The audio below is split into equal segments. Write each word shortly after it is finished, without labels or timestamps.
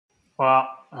Well,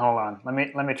 hold on. Let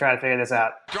me try to figure this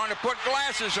out. Trying to put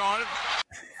glasses on it.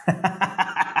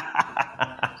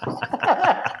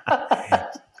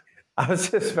 I was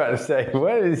just about to say,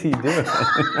 what is he doing?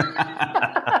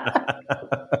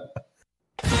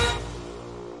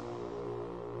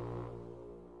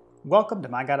 Welcome to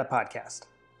My Gotta Podcast.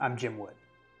 I'm Jim Wood.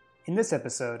 In this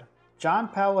episode, John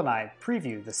Powell and I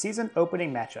preview the season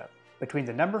opening matchup between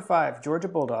the number 5 Georgia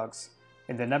Bulldogs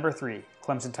and the number 3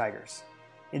 Clemson Tigers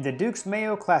in the Duke's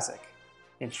Mayo Classic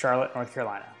in Charlotte, North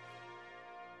Carolina.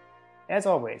 As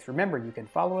always, remember you can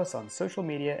follow us on social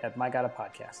media at My Gotta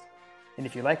Podcast. And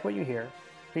if you like what you hear,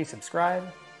 please subscribe,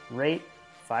 rate,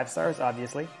 5 stars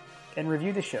obviously, and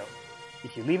review the show.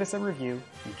 If you leave us a review,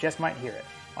 you just might hear it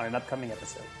on an upcoming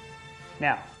episode.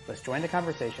 Now, let's join the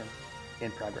conversation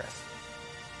in progress.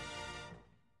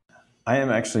 I am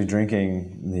actually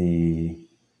drinking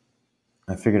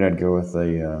I figured I'd go with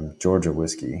a Georgia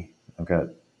whiskey. I've got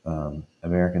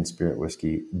American Spirit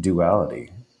Whiskey Duality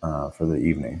for the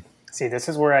evening. See, this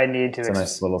is where I need to... It's a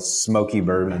nice little smoky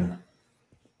bourbon.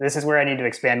 This is where I need to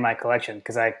expand my collection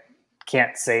because I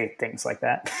can't say things like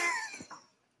that.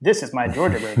 This is my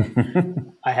Georgia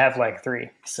bourbon. I have like 3,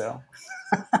 so...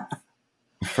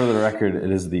 For the record,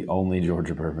 it is the only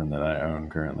Georgia bourbon that I own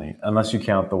currently, unless you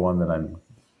count the one that I'm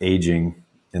aging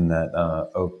in that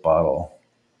oak bottle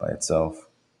by itself.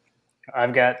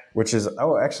 I've got... Which is...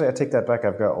 Oh, actually, I take that back.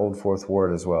 I've got Old Fourth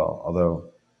Ward as well, although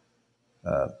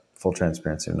full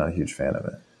transparency, I'm not a huge fan of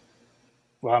it.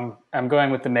 Well, I'm going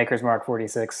with the Maker's Mark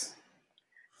 46,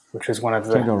 which was one of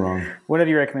Can't go wrong. One of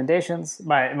your recommendations.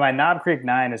 My Knob Creek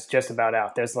 9 is just about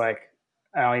out. There's like...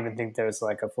 I don't even think there's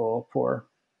like a full pour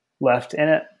left in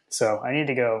it. So I need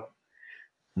to go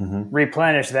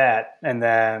replenish that, and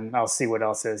then I'll see what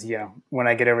else is. You know, when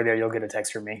I get over there, you'll get a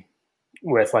text from me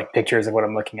with like pictures of what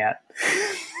I'm looking at,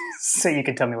 so you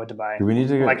can tell me what to buy. Do we need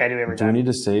to like I do every time? Do we need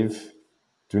to save?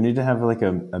 Do we need to have like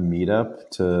a meetup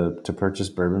to purchase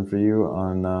bourbon for you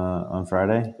on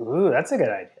Friday? Ooh, that's a good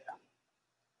idea.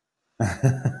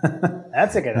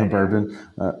 That's a good idea.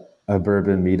 A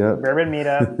bourbon meetup. Bourbon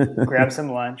meetup. Grab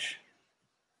some lunch.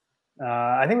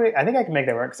 I think I can make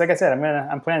that work. Because like I said,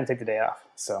 I'm planning to take the day off,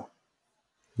 so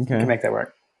okay, I can make that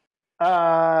work.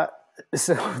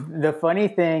 So the funny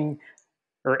thing,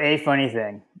 or a funny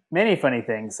thing, many funny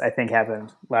things I think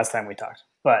happened last time we talked.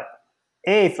 But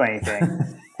a funny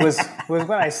thing was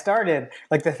when I started.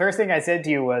 Like the first thing I said to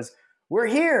you was, "We're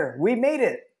here, we made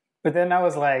it." But then I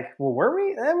was like, "Well, were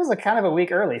we?" That was kind of a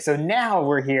week early. So now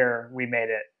we're here, we made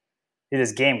it. It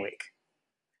is game week.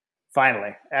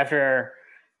 Finally, after.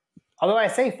 Although I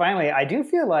say finally, I do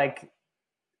feel like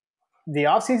the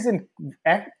offseason,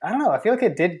 I don't know, I feel like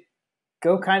it did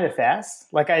go kind of fast.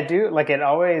 Like I do, like it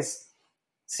always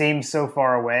seems so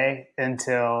far away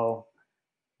until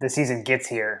the season gets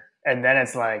here. And then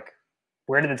it's like,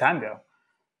 where did the time go?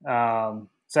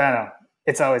 So I don't know.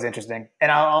 It's always interesting.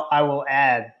 And I will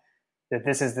add that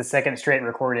this is the second straight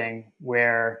recording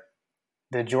where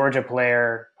the Georgia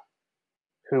player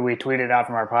who we tweeted out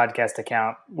from our podcast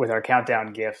account with our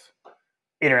countdown GIF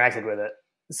interacted with it.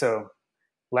 So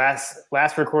last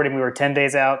recording, we were 10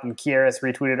 days out and Kieris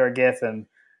retweeted our GIF. And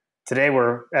today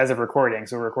we're, as of recording,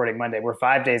 so we're recording Monday, we're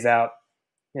 5 days out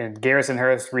and Garrison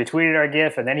Hurst retweeted our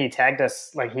GIF and then he tagged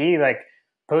us, like he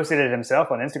posted it himself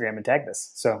on Instagram and tagged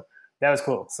us. So that was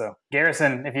cool. So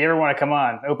Garrison, if you ever want to come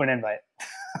on, open invite.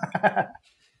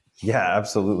 Yeah,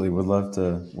 absolutely. Would love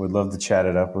to chat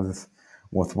it up with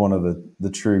one of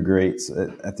the true greats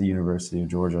at the University of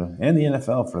Georgia and the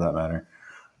NFL for that matter.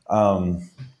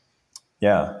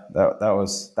 Yeah, that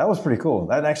was pretty cool.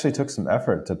 That actually took some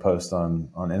effort to post on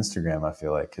Instagram. I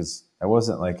feel like because it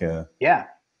wasn't like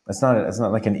it's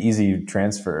not like an easy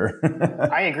transfer.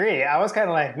 I agree. I was kind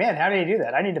of like, man, how did you do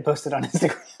that? I need to post it on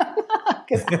Instagram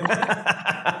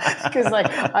because like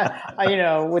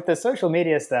I with the social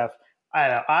media stuff, I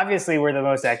don't know. Obviously, we're the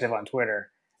most active on Twitter,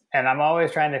 and I'm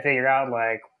always trying to figure out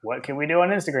like what can we do on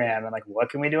Instagram and like what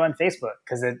can we do on Facebook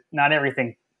because not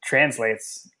everything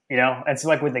translates. And so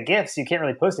like with the GIFs, you can't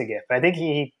really post a GIF. But I think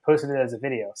he posted it as a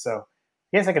video. So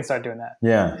I guess I can start doing that.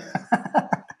 Yeah.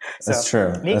 That's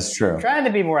true. That's true. Trying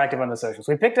to be more active on the socials.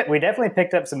 We definitely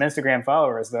picked up some Instagram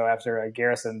followers though after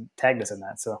Garrison tagged us in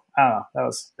that. So I don't know.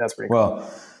 That's pretty cool.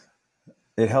 Well,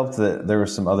 it helped that there were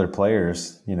some other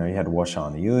players. You had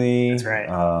Washaun Ely. That's right.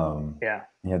 Yeah.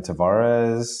 You had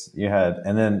Tavares.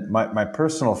 And then my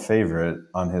personal favorite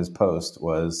on his post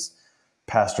was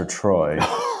Pastor Troy.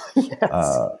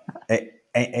 Yes.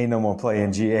 Ain't no more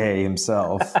playing GA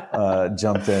himself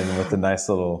jumped in with a nice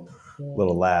little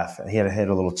laugh. He had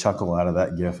a little chuckle out of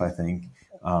that GIF, I think.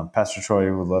 Pastor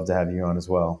Troy would love to have you on as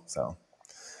well. So,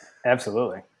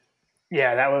 absolutely.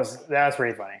 Yeah, that was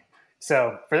pretty funny.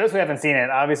 So for those who haven't seen it,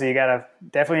 obviously you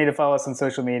definitely need to follow us on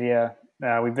social media.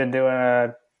 We've been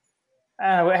doing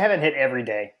I haven't hit every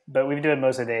day, but we've been doing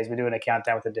most of the days. We're doing a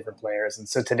countdown with the different players, and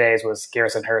so today's was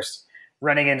Garrison Hurst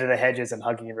running into the hedges and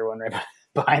hugging everyone right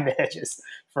behind the hedges.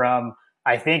 From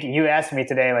I think you asked me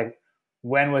today, like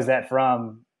when was that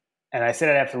from, and I said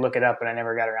I'd have to look it up, and I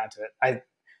never got around to it.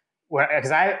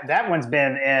 That one's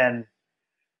been in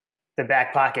the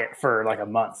back pocket for like a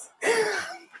month.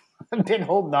 I've been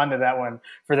holding on to that one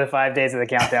for the 5 days of the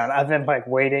countdown. I've been like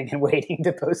waiting and waiting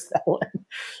to post that one.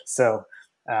 So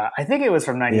I think it was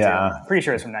from 92. Yeah. Pretty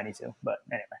sure it's from 92, but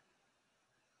anyway.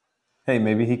 Hey,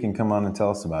 maybe he can come on and tell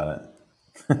us about it.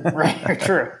 Right.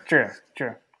 True.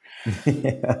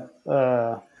 Yeah.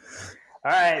 All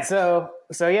right. So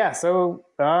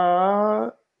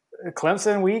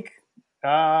Clemson week.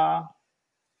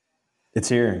 It's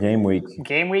here. Game week.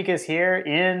 Game week is here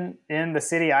in the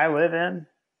city I live in.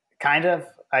 Kind of.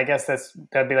 I guess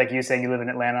that'd be like you saying you live in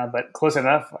Atlanta, but close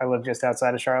enough. I live just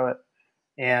outside of Charlotte.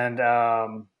 And I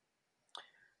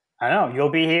don't know. You'll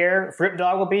be here. Frip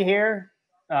Dog will be here.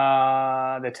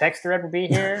 The text thread will be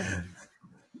here.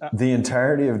 The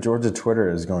entirety of Georgia Twitter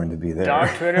is going to be there. Dog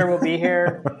Twitter will be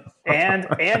here, and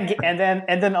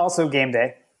then also game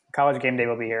day. College game day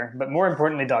will be here, but more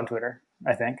importantly, Dog Twitter.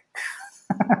 I think.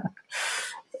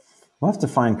 We'll have to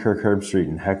find Kirk Herbstreit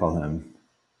and heckle him.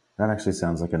 That actually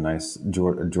sounds like a nice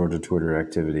Georgia Twitter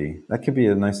activity. That could be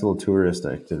a nice little tourist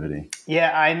activity.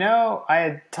 Yeah, I know. I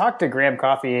had talked to Graham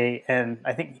Coffey, and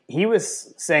I think he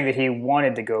was saying that he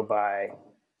wanted to go by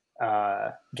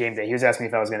game day. He was asking me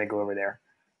if I was going to go over there.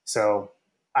 So,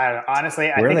 I think I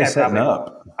setting probably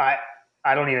up?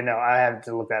 I don't even know. I have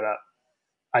to look that up.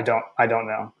 I don't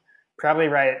know. Probably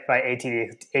right by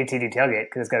ATD tailgate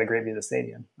because it's got a great view of the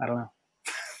stadium. I don't know.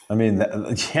 I mean,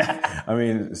 yeah. I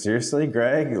mean, seriously,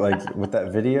 Greg, like with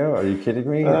that video, are you kidding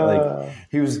me? Like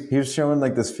he was showing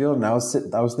like this field, and I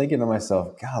was thinking to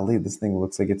myself, golly, this thing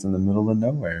looks like it's in the middle of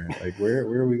nowhere. Like, where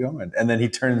are we going? And then he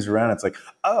turns around, it's like,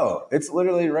 oh, it's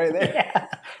literally right there. Yeah.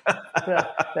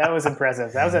 That was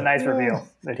impressive. That was a nice reveal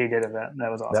that he did of that.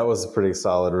 That was awesome. That was a pretty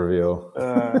solid reveal.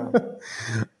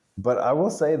 But I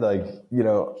will say, like,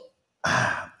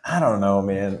 I don't know,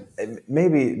 man.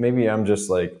 Maybe I'm just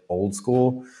like old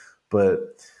school, but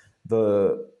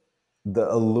the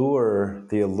allure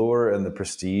and the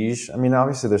prestige. I mean,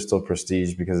 obviously there's still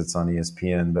prestige because it's on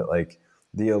ESPN, but like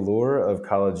the allure of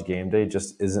college game day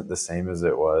just isn't the same as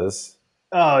it was.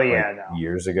 Oh yeah, no.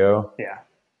 Years ago. Yeah.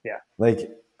 Like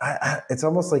it's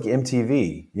almost like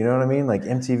MTV. You know what I mean? Like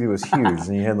MTV was huge,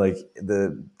 and you had like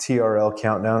the TRL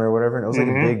countdown or whatever, and it was like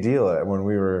a big deal when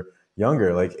we were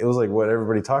younger. Like it was like what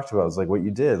everybody talked about. It was like what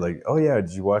you did. Like, oh yeah,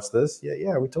 did you watch this?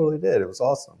 Yeah, we totally did. It was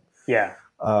awesome. Yeah.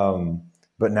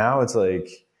 But now it's like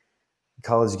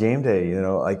college game day.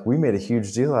 Like we made a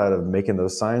huge deal out of making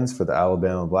those signs for the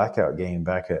Alabama blackout game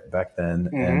back then,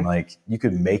 and like you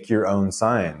could make your own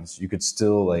signs. You could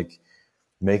still like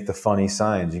make the funny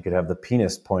signs. You could have the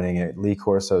penis pointing at Lee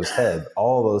Corso's head.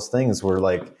 All those things were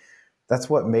like. That's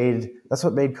what made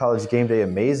college game day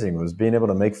amazing, was being able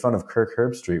to make fun of Kirk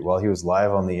Herbstreit while he was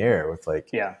live on the air with like,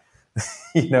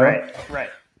 right.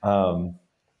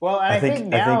 Well, I think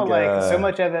now so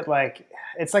much of it, like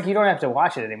it's like you don't have to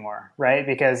watch it anymore, right?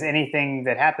 Because anything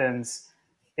that happens,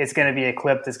 it's going to be a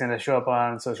clip that's going to show up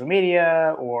on social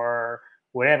media or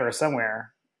whatever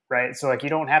somewhere, right? So like you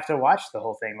don't have to watch the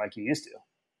whole thing like you used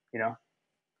to,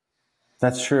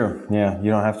 That's true. Yeah,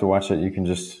 you don't have to watch it. You can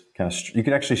just you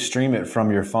can actually stream it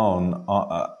from your phone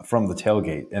from the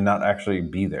tailgate and not actually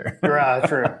be there.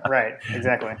 True. Right.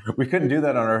 Exactly. We couldn't do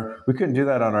that on our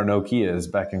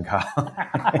Nokias back in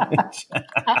college.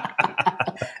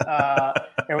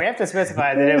 And we have to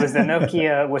specify that it was the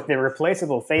Nokia with the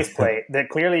replaceable faceplate. That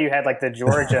clearly you had like the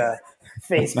Georgia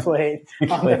faceplate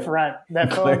on the front.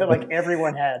 That phone that like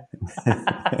everyone had.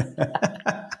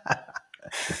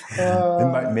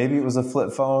 Maybe it was a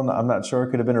flip phone. I'm not sure.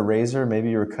 It could have been a Razor. Maybe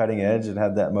you were cutting edge and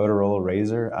had that Motorola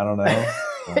Razor. I don't know.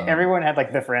 Everyone had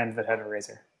like the friend that had a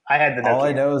Razor. I had the Nokia.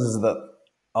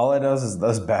 All I know is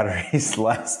those batteries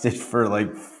lasted for like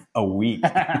a week,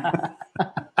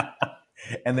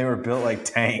 and they were built like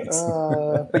tanks.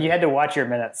 But you had to watch your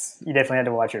minutes. You definitely had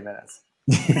to watch your minutes.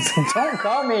 Don't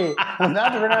call me. I'm about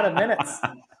to run out of minutes.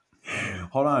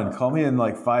 Hold on, call me in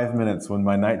like 5 minutes when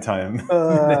my nighttime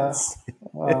minutes.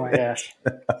 Oh my gosh.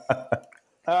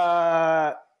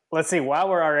 Let's see. While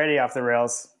we're already off the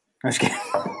rails, I'm just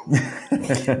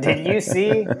kidding. Did you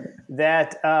see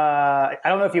that? I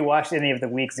don't know if you watched any of the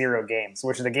week 0 games,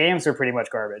 which the games are pretty much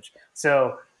garbage.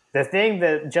 So the thing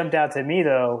that jumped out to me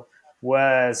though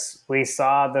was we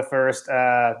saw the first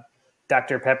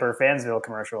Dr. Pepper Fansville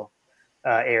commercial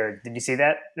aired. Did you see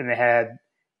that? And they had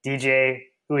DJ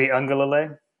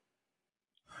Uiagalelei.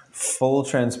 Full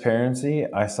transparency,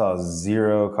 I saw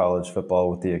zero college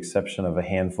football with the exception of a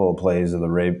handful of plays of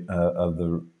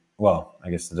the well, I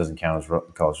guess it doesn't count as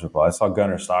college football. I saw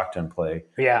Gunnar Stockton play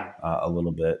a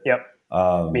little bit. Yep.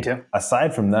 Me too.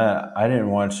 Aside from that, I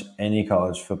didn't watch any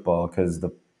college football because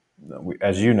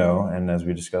as you know, and as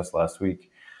we discussed last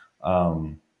week,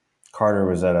 Carter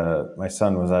was my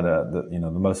son was at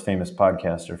the most famous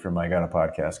podcaster for My Got a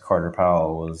Podcast, Carter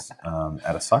Powell, was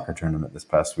at a soccer tournament this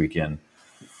past weekend.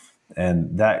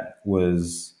 And that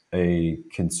was a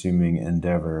consuming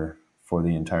endeavor for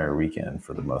the entire weekend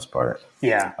for the most part.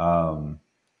 Yeah.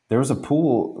 There was a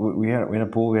pool. We had a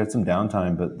pool. We had some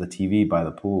downtime, but the TV by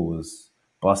the pool was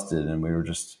busted, and we were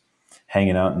just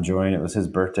hanging out, enjoying it. It was his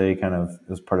birthday it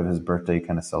was part of his birthday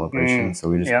kind of celebration. So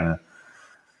we just kind of,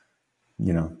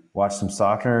 watched some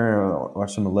soccer,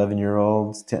 watched some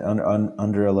 11-year-olds,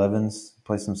 under 11s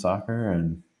play some soccer,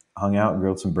 and hung out and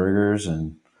grilled some burgers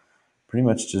and pretty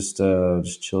much just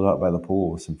chilled out by the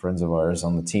pool with some friends of ours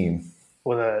on the team.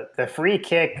 Well, the free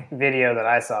kick video that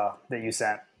I saw that you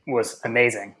sent was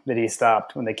amazing. That he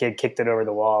stopped when the kid kicked it over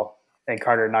the wall and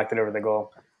Carter knocked it over the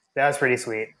goal. That was pretty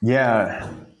sweet. Yeah.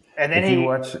 And then if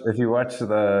you watch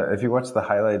the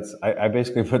highlights, I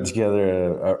basically put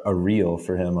together a reel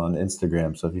for him on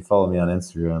Instagram. So if you follow me on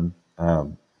Instagram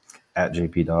at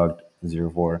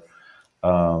jpdog04,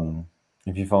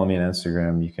 if you follow me on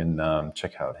Instagram, you can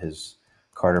check out his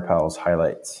Carter Powell's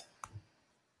highlights.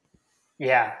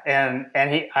 Yeah, and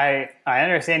I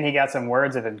understand he got some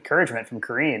words of encouragement from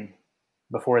Kareem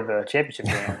before the championship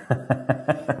game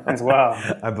as well.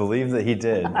 I believe that he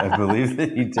did.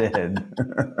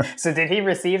 So did he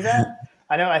receive that?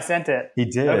 I know I sent it. He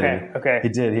did. Okay. He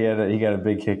did. He got a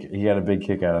big kick. He got a big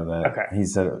kick out of that. Okay. He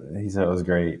said it was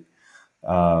great.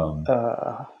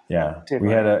 Yeah. He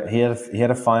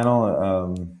had a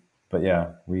final. But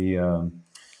yeah, we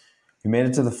made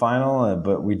it to the final,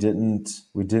 but we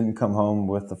didn't come home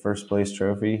with the first place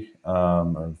trophy,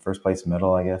 or first place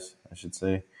medal, I guess I should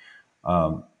say.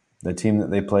 The team that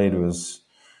they played was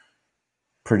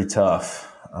pretty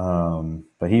tough,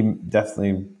 but he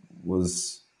definitely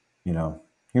was. He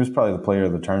was probably the player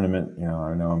of the tournament.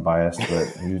 I know I'm biased, but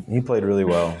he played really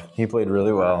well.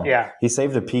 Yeah. He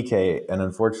saved a PK, and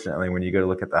unfortunately, when you go to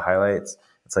look at the highlights,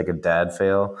 it's like a dad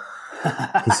fail.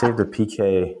 He saved a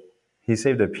PK. He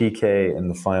saved a PK in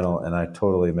the final, and I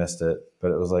totally missed it.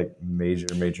 But it was like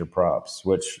major props.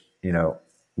 Which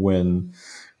when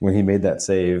he made that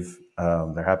save,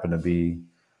 there happened to be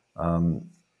an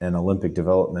Olympic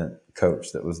development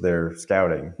coach that was there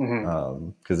scouting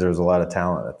because there was a lot of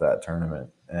talent at that tournament,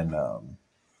 and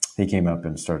he came up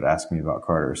and started asking me about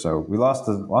Carter. So we lost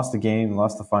the game,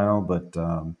 lost the final, but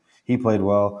he played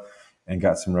well and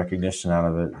got some recognition out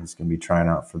of it. He's going to be trying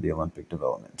out for the Olympic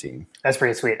development team. That's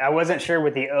pretty sweet. I wasn't sure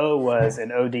what the O was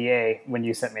in ODA when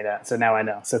you sent me that, so now I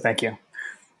know. So thank you.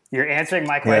 You're answering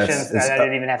my questions that I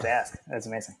didn't even have to ask. That's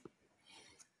amazing.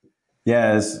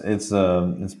 Yeah, it's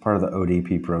part of the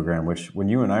ODP program, which when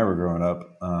you and I were growing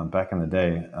up back in the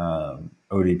day,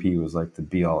 ODP was like the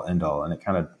be all end all, and it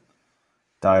kind of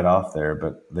died off there.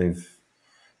 But they've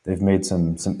made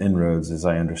some inroads, as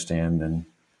I understand, and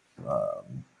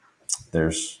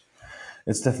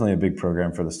it's definitely a big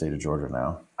program for the state of Georgia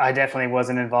now. I definitely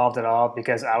wasn't involved at all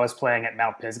because I was playing at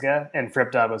Mount Pisgah and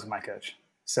Fripp Dodd was my coach.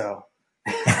 So.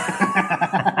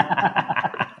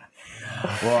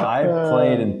 Well, I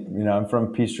played I'm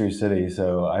from Peachtree City,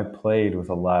 so I played with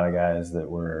a lot of guys that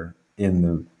were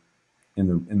in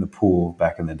the pool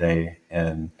back in the day,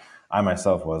 and I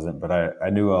myself wasn't, but I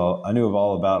knew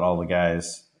all about all the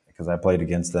guys because I played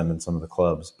against them in some of the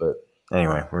clubs. But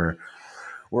anyway, we're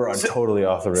totally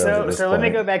off the rails at this point. Let me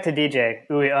go back to DJ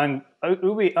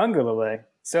Uiagalelei.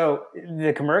 So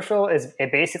the commercial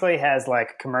it basically has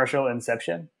like commercial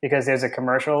inception because there's a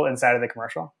commercial inside of the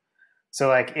commercial. So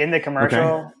like in the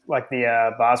commercial, like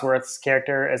the Bosworth's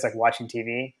character is like watching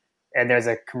TV, and there's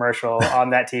a commercial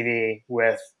on that TV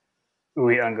with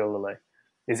Uiagalelei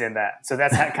is in that. So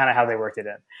that's kind of how they worked it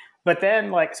in. But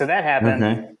then so that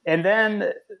happened, and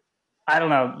then I don't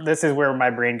know. This is where my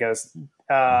brain goes.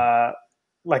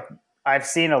 Like I've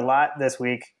seen a lot this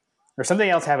week, or something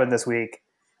else happened this week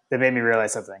that made me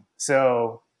realize something.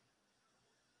 So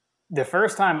the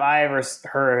first time I ever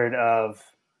heard of,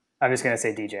 I'm just going to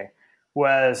say DJ,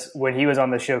 was when he was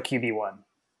on the show QB1.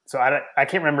 So I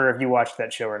can't remember if you watched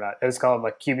that show or not. It was called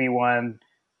like QB1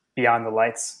 Beyond the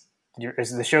Lights.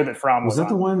 It's the show that Fromm was on.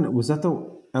 I was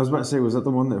about to say, was that the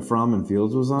one that Fromm and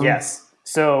Fields was on? Yes.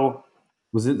 So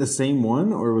was it the same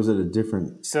one or was it a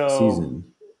different season?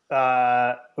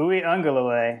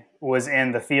 Uiagalelei was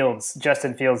in the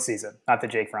Justin Fields season, not the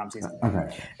Jake Fromm season.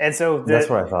 Okay. And so That's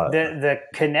what I thought. The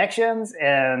connections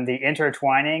and the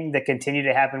intertwining that continue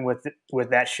to happen with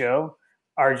that show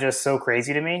are just so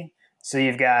crazy to me. So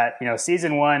you've got,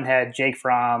 season 1 had Jake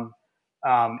Fromm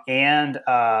and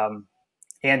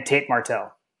Tate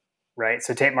Martell, right?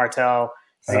 So Tate Martell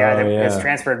is a guy that has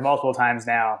transferred multiple times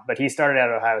now, but he started out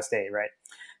at Ohio State, right?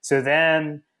 So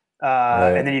then,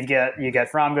 and then you get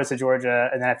Fromm goes to Georgia,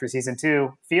 and then after season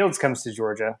 2, Fields comes to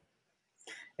Georgia,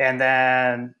 and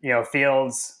then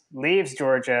Fields leaves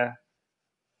Georgia,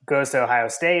 goes to Ohio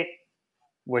State,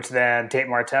 which then Tate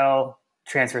Martell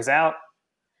transfers out,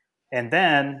 and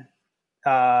then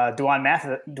Dwan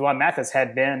Mathis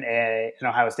had been an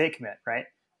Ohio State commit, right?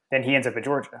 Then he ends up at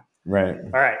Georgia. Right.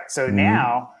 All right. So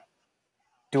now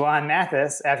Dwan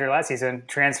Mathis, after last season,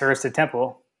 transfers to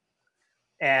Temple.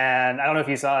 And I don't know if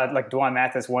you saw it, like Dwan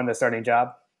Mathis won the starting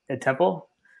job at Temple.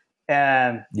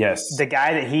 And yes, the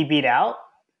guy that he beat out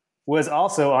was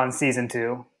also on season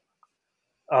 2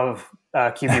 of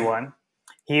QB1.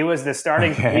 He was the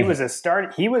starting. Okay. He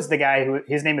was the guy who,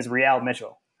 his name is Real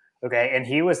Mitchell. Okay. And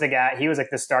he was the guy, he was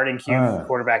like the starting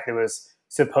quarterback that was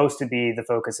supposed to be the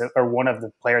focus of, or one of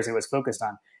the players it was focused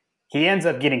on. He ends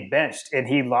up getting benched, and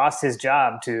he lost his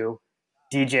job to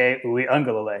DJ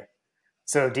Uiagalelei.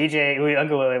 So DJ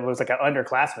Uiagalelei was like an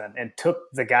underclassman and took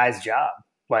the guy's job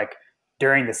like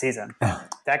during the season.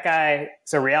 That guy,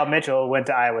 so Real Mitchell went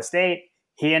to Iowa State.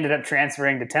 He ended up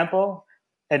transferring to Temple,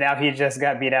 and now he just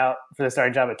got beat out for the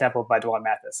starting job at Temple by Dwan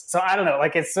Mathis. So I don't know,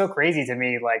 like it's so crazy to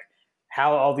me, like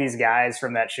how all these guys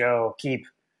from that show keep.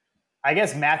 I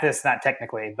guess Mathis not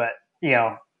technically, but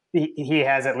he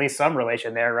has at least some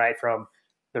relation there, right? From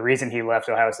the reason he left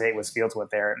Ohio State was Fields went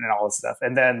there and all this stuff,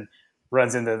 and then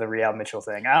runs into the Real Mitchell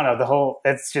thing. I don't know,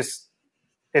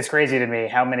 it's crazy to me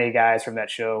how many guys from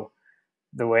that show,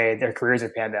 the way their careers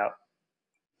have panned out.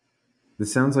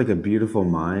 This sounds like a beautiful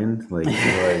mind, like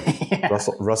yeah.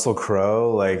 Russell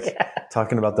Crowe,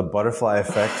 talking about the butterfly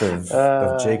effect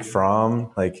of Jake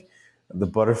Fromm, like the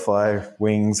butterfly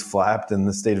wings flapped in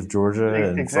the state of Georgia,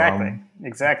 and exactly.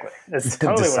 That's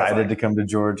totally decided to come to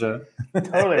Georgia.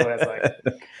 Totally what it's like.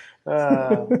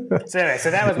 So anyway,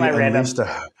 so that was my random.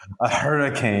 A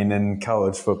hurricane in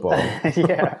college football.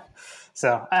 Yeah.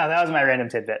 So that was my random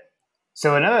tidbit.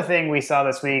 So another thing we saw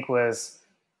this week was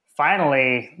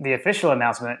finally the official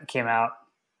announcement came out.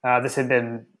 This had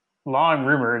been long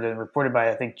rumored and reported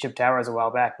by, I think, Chip Towers a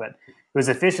while back, but it was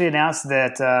officially announced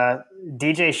that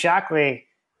DJ Shockley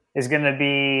is going to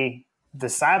be the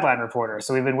sideline reporter.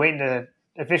 So we've been waiting to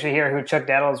officially hear who Chuck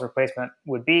Daddle's replacement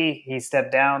would be. He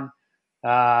stepped down.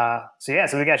 So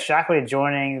we got Shockley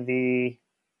joining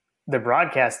the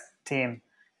broadcast team.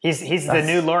 He's the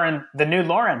new Lauren. The new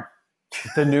Lauren.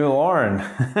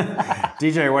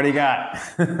 DJ, what do you got?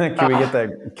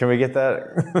 Can we get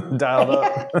that dialed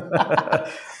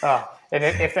up? And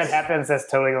if that happens,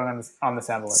 that's totally going on the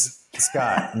soundboard.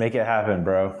 Scott, make it happen,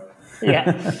 bro. Yeah.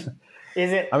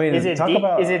 Is it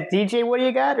DJ? What do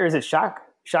you got, or is it Shock?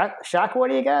 What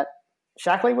do you got?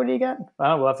 Shockley, what do you got?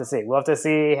 Oh, we'll have to see. We'll have to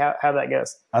see how that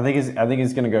goes. I think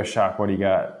he's going to go Shock. What do you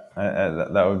got?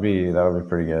 That would be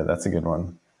pretty good. That's a good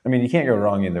one. I mean, you can't go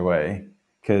wrong either way.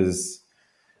 Because,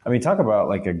 I mean, talk about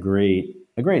like a great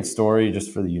story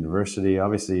just for the university.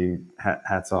 Obviously,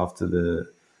 hats off to the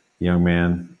young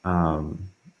man. I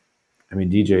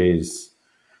mean, DJ is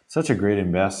such a great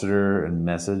ambassador and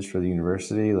message for the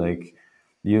university. Like,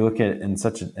 you look at in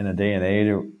a day and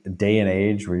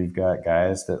age where you've got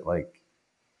guys that, like,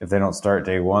 if they don't start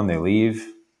day one, they leave.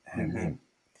 And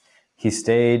he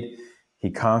stayed.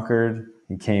 He conquered.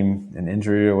 He came an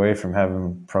injury away from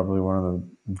having probably one of the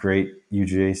great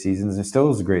UGA seasons. It still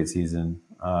was a great season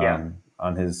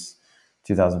on his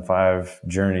 2005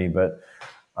 journey. But,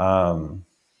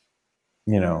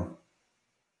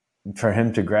 for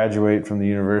him to graduate from the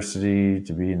university,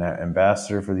 to be an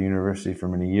ambassador for the university for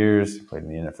many years, played in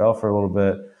the NFL for a little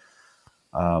bit,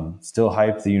 still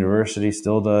hyped the university,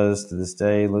 still does to this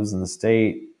day, lives in the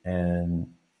state,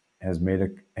 and has made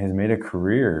a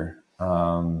career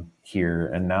here,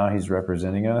 and now he's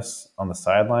representing us on the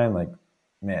sideline. Like,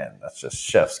 man, that's just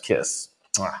chef's kiss.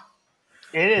 Mwah.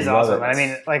 It is awesome. I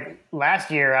mean, like last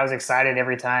year, I was excited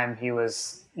every time he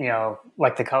was,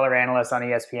 like the color analyst on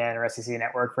ESPN or SEC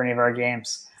Network for any of our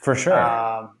games. For sure.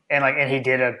 And he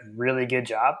did a really good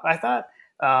job, I thought.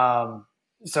 I'm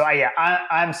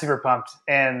super pumped.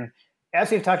 And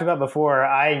as we've talked about before,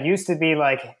 I used to be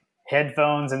like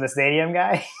headphones in the stadium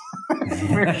guy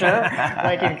for sure,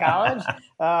 like in college,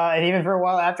 and even for a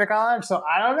while after college. So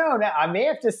I don't know. Now I may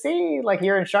have to see, like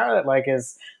here in Charlotte, like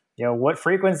is what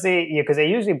frequency? Because they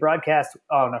usually broadcast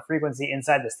on a frequency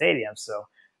inside the stadium. So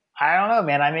I don't know,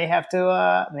 man. I may have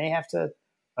to.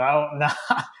 Oh no!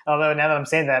 Although now that I'm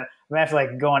saying that, I'm gonna have to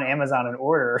like go on Amazon and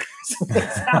order.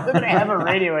 It's not gonna have a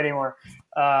radio anymore.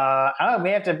 I don't know.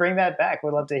 May have to bring that back.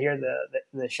 We'd love to hear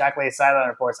the Shockley sideline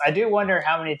reports. I do wonder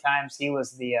how many times he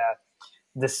was the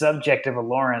subject of a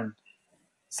Lauren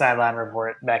sideline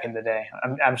report back in the day.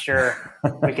 I'm sure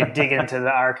we could dig into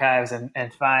the archives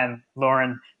and find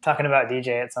Lauren talking about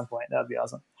DJ at some point. That would be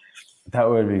awesome. That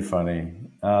would be funny.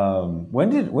 When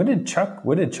did Chuck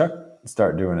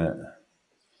start doing it?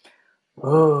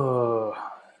 Oh,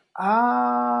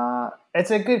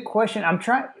 it's a good question. I'm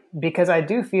trying because I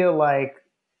do feel like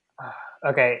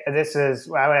okay. I would have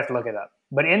to look it up,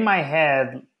 but in my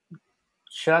head,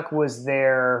 Chuck was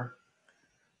there.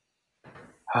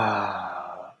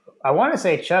 I want to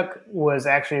say Chuck was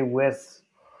actually with.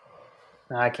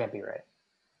 No, I can't be right.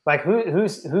 Like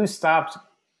who stopped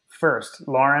first,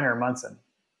 Lauren or Munson?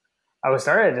 I was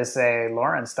started to say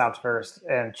Lauren stopped first,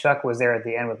 and Chuck was there at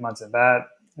the end with Munson. But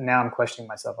now I'm questioning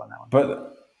myself on that one.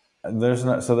 But there's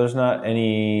not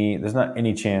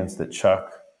any chance that Chuck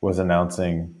was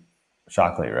announcing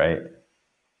Shockley, right?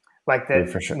 Like that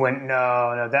for sure. We're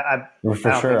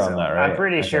for sure on that, right? I'm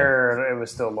pretty sure it was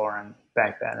still Lauren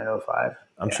back then in 2005.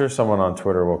 I'm sure someone on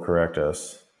Twitter will correct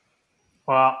us.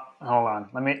 Well, hold on.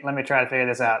 Let me try to figure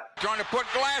this out. Trying to put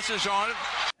glasses on it.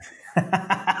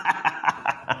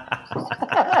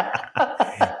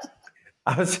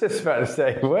 I was just about to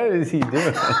say, what is he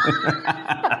doing?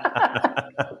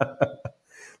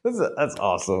 That's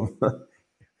awesome.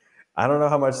 I don't know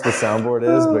how much the soundboard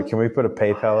is, but can we put a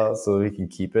PayPal out so we can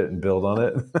keep it and build on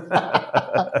it?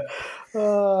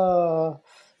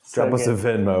 Drop us a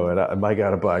Venmo at My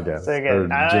God a Podcast. So good.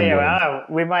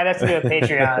 We might have to do a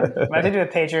Patreon. Might have to do a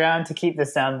Patreon to keep the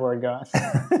soundboard going.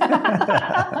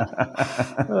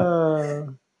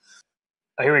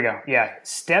 Here we go. Yeah.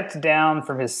 Stepped down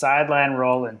from his sideline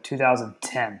role in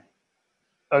 2010.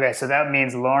 Okay, so that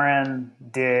means Lauren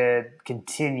did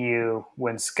continue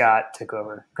when Scott took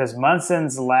over. Because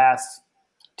Munson's last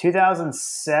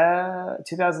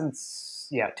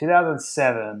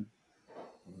 2007.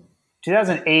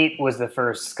 2008 was the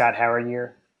first Scott Howard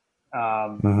year.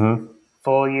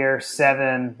 Full year.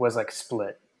 7 was like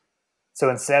split. So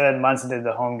in 7, Munson did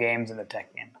the home games and the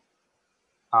Tech game.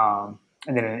 And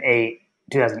then in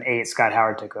 2008, Scott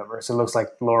Howard took over. So it looks like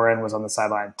Lauren was on the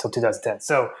sideline until 2010.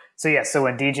 So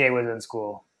when DJ was in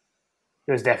school,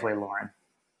 it was definitely Lauren.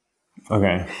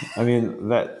 Okay. I mean,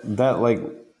 that like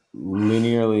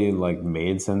linearly like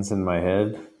made sense in my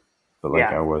head, but like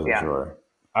I wasn't sure.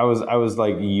 I was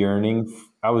like yearning.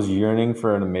 I was yearning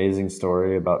for an amazing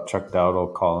story about Chuck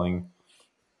Dowdle calling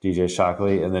DJ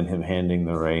Shockley and then him handing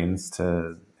the reins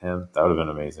to him. That would have been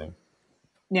amazing.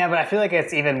 Yeah, but I feel like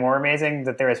it's even more amazing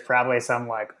that there is probably some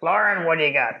like, Lauren, what do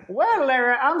you got? Well,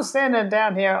 Larry, I'm standing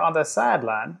down here on the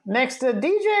sideline next to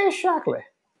DJ Shockley.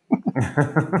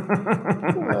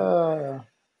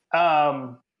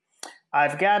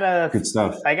 I've got good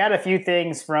stuff. I got a few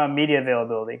things from media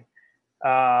availability.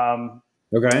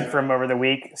 Okay. From over the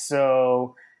week.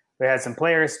 So we had some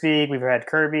players speak. We've had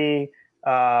Kirby.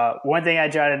 One thing I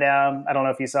jotted down, I don't know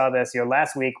if you saw this,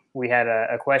 last week we had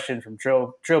a question from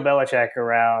Trill Belichick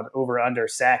around over-under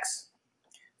sacks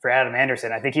for Adam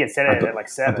Anderson. I think he had said it at like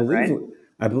 7, right?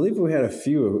 I believe we had a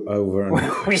few over.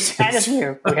 We had a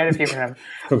few. We had a few from him.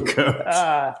 Oh,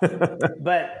 gosh.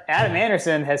 But Adam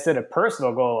Anderson has set a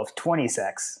personal goal of 20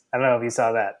 sacks. I don't know if you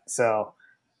saw that. So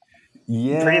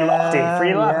yeah, pretty lofty.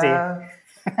 Yeah.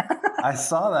 I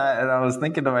saw that and I was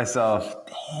thinking to myself,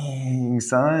 dang,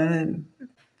 son.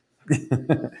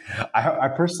 I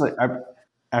personally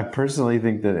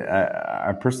think that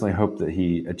I personally hope that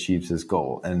he achieves his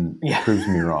goal and proves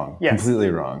me wrong,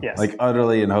 completely wrong, like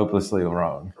utterly and hopelessly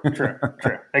wrong. True.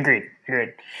 Agreed.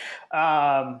 So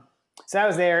I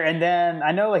was there, and then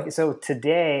I know,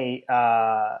 today,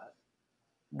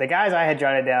 the guys I had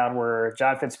jotted down were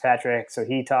John Fitzpatrick. So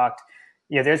he talked.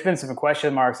 There's been some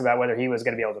question marks about whether he was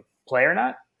going to be able to play or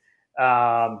not,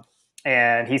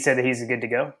 and he said that he's good to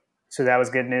go. So that was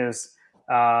good news.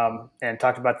 And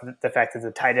talked about the fact that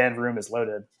the tight end room is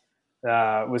loaded,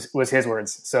 was his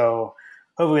words. So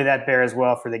hopefully that bears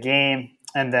well for the game.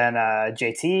 And then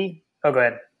JT. Oh, go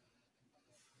ahead.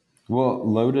 Well,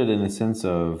 loaded in the sense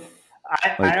of.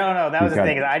 I don't know. That was the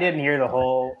thing. I didn't hear the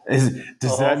whole.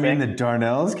 Does that mean that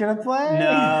Darnell's going to play?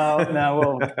 No.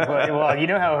 Well, you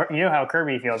know how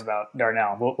Kirby feels about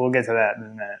Darnell. We'll get to that in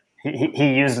a minute.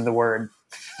 He used the word.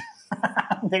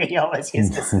 I think he always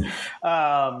uses.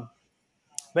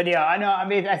 But yeah, I know. I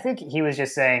mean, I think he was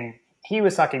just saying he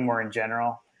was talking more in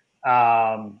general.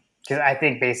 because I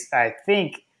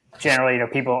think generally,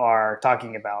 people are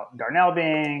talking about Darnell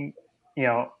being,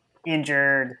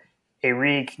 injured,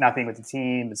 Eric not being with the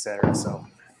team, etc. So,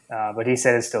 but he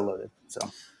said it's still loaded. So,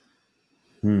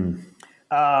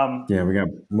 Yeah, we got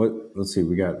what? Let's see.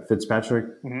 We got Fitzpatrick,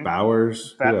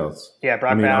 Bowers. Who else? Yeah,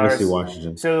 Brock Bowers. Obviously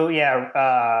Washington. So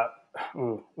yeah,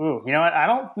 you know what? I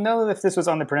don't know if this was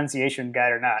on the pronunciation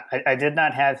guide or not. I did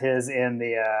not have his in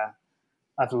the. I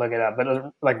have to look it up, but it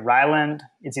was like Ryland.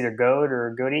 It's either Goad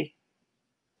or Goody.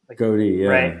 Goody, yeah.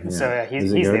 Right. Yeah. So yeah,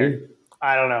 he's Goody? there.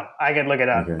 I don't know. I could look it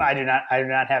up. Okay. I do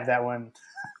not have that one.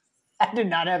 I do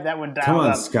not have that one dialed Come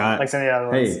on, up Scott. like some of the other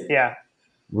ones. Hey. Yeah.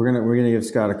 We're gonna give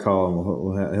Scott a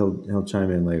call, and he'll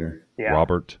chime in later. Yeah.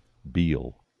 Robert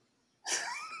Beal.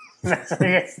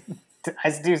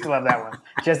 I do still have that one,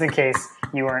 just in case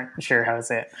you weren't sure how to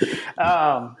say it.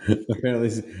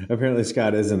 Apparently,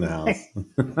 Scott is in the house.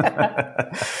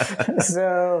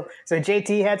 So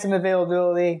JT had some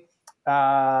availability.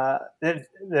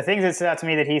 The things that stood out to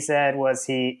me that he said was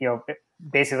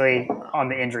basically on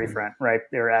the injury front, right?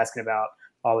 They were asking about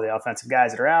all of the offensive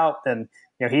guys that are out, and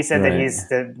he said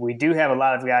that we do have a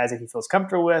lot of guys that he feels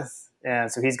comfortable with,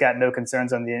 and so he's got no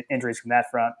concerns on the injuries from that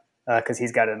front because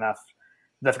he's got enough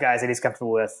guys that he's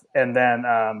comfortable with. And then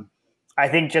I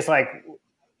think just like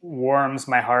warms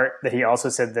my heart that he also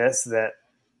said this, that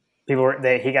he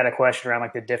got a question around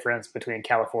like the difference between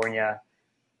California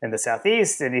and the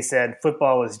Southeast, and he said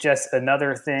football is just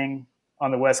another thing on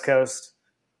the West Coast,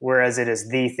 whereas it is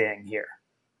the thing here.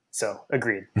 So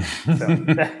agreed. So.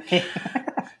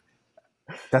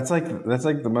 That's like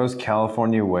the most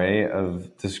California way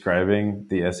of describing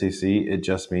the SEC. It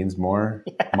just means more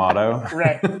motto.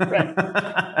 Right.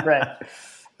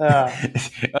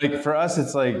 Like for us,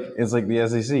 it's like the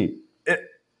SEC.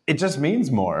 It just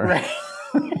means more. Right.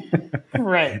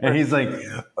 Right. And he's like,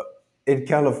 in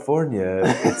California,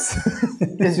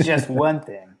 it's just one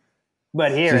thing,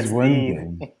 but here it's one the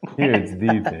thing. Here it's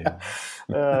the thing.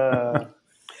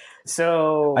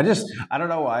 So I don't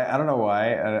know why.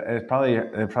 It probably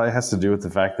has to do with the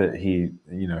fact that he,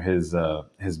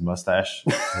 his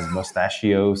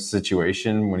mustachio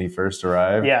situation when he first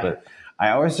arrived. Yeah. But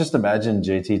I always just imagine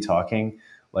JT talking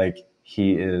like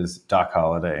he is Doc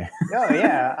Holliday. Oh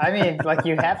yeah, I mean, like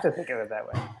you have to think of it that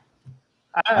way.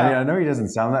 I know he doesn't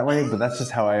sound that way, but that's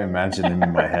just how I imagine him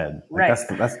in my head. Like, right.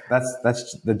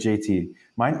 That's the JT.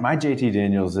 My JT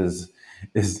Daniels is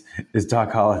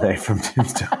Doc Holliday from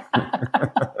Tombstone.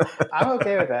 I'm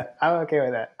okay with that.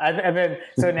 I've been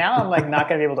so now I'm like not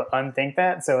going to be able to unthink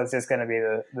that, so it's just going to be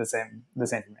the same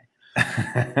for me.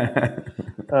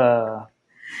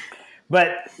 But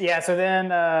yeah, so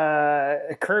then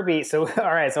Kirby. So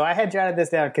all right, so I had jotted this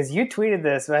down because you tweeted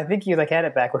this, but I think you had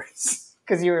it backwards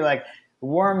because you were like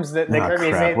worms that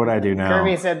Kirby said. What I do now?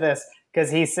 Kirby said this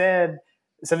because he said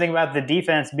something about the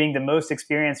defense being the most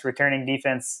experienced returning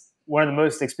defense. One of the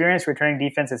most experienced returning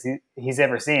defenses he's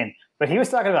ever seen. But he was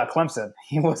talking about Clemson.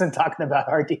 He wasn't talking about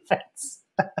our defense.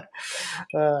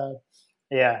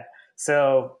 Yeah.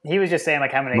 So he was just saying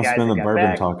how many Must guys have been the got bourbon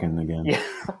back. talking again. Yeah.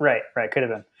 Right. Could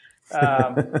have been.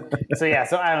 So yeah.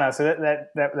 So I don't know. So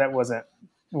that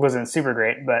wasn't super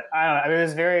great, but I don't know. I mean, it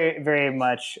was very, very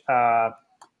much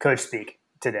coach speak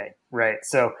today. Right.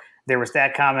 So there was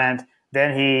that comment.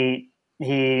 Then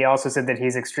he also said that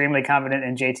he's extremely confident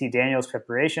in JT Daniels'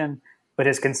 preparation, but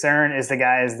his concern is the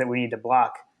guys that we need to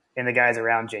block and the guys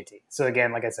around JT. So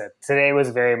again, like I said, today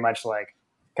was very much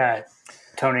kind of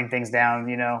toning things down,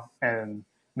 and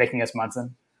making us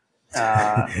Munson.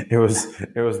 It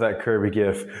was that Kirby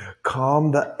gif.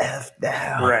 Calm the F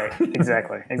down. Right.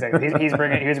 Exactly. He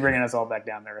was bringing us all back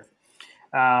down to earth.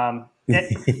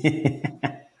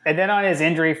 And then on his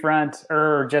injury front,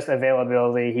 or just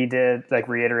availability, he did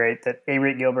reiterate that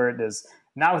Eric Gilbert is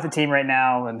not with the team right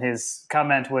now, and his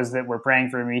comment was that we're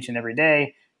praying for him each and every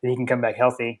day that he can come back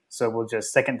healthy. So we'll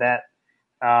just second that.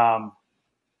 And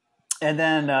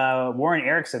then Warren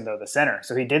Erickson, though, the center.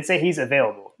 So he did say he's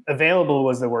available. Available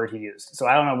was the word he used. So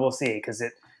I don't know. We'll see, because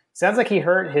it sounds like he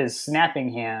hurt his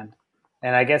snapping hand,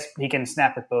 and I guess he can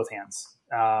snap with both hands.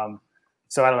 So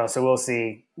I don't know. So we'll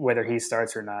see whether he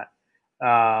starts or not.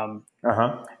 And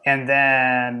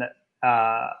then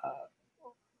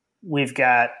we've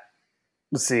got,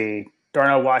 let's see,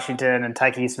 Darnell Washington and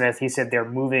Tyke Smith. He said they're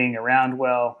moving around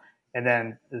well. And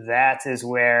then that is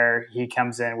where he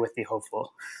comes in with the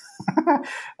hopeful.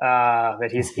 That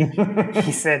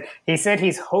he said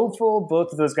he's hopeful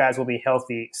both of those guys will be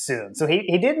healthy soon. So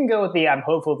he didn't go with the I'm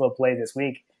hopeful they'll play this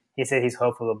week. He said he's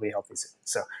hopeful they'll be healthy soon.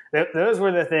 So those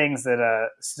were the things that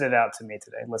stood out to me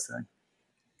today listening.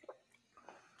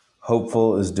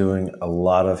 Hopeful is doing a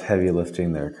lot of heavy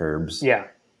lifting there, Curbs. Yeah.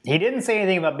 He didn't say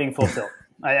anything about being full tilt.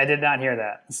 I did not hear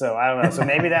that. So I don't know. So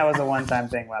maybe that was a one-time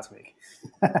thing last week.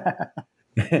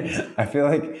 I feel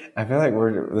like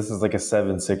this is like a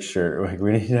 7-6 shirt. Like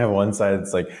we need to have one side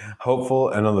that's like hopeful,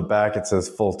 and on the back it says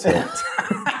full tilt.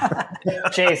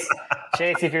 Chase,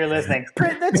 if you're listening,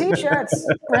 print the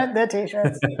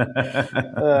t-shirts.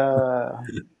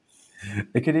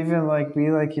 It could even like be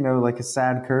like, like a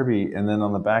sad Kirby, and then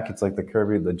on the back it's like the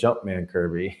Kirby, the Jumpman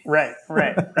Kirby. Right.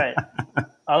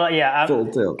 Although, yeah,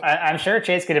 Full tilt. I'm sure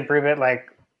Chase could improve it.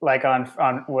 Like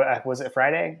on was it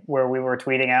Friday where we were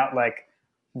tweeting out like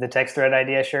the text thread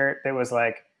idea shirt that was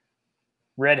like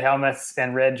red helmets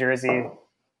and red jersey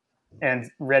and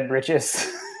red breeches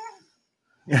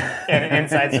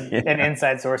and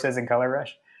inside sources and color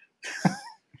rush.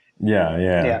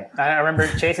 Yeah. I remember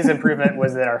Chase's improvement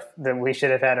was that we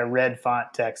should have had a red font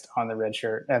text on the red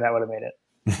shirt, and that would have made it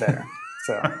better.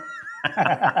 So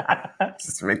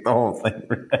just make the whole thing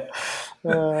red.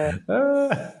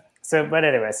 So, but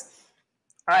anyways,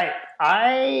 all right.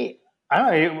 I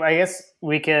don't know. I guess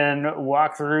we can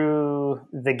walk through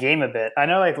the game a bit. I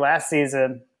know, like last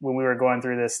season when we were going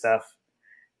through this stuff,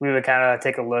 we would kind of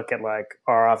take a look at like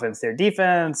our offense, their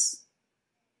defense,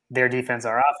 our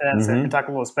offense, and talk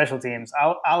a little special teams.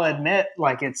 I'll admit,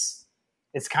 like it's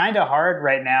kind of hard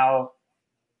right now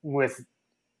with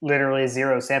literally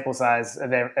zero sample size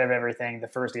of everything the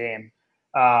first game.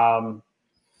 Well,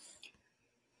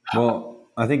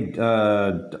 I think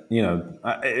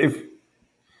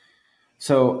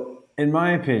in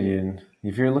my opinion,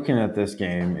 if you're looking at this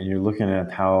game and you're looking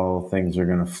at how things are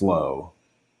going to flow,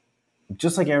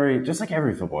 just like every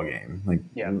football game, like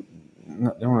I don't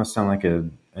want to sound like a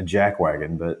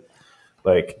jackwagon, but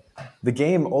like the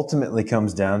game ultimately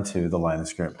comes down to the line of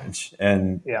scrimmage.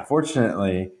 And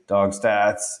fortunately, Dog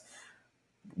Stats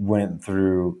went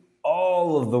through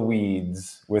all of the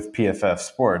weeds with PFF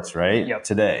Sports, right?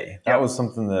 Today. That was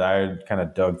something that I kind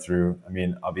of dug through. I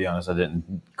mean, I'll be honest, I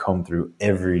didn't comb through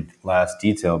every last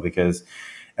detail because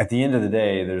at the end of the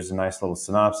day, there's a nice little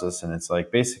synopsis, and it's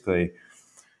like basically,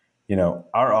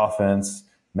 our offense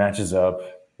matches up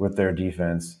with their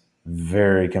defense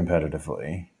very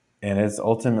competitively. And it's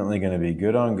ultimately going to be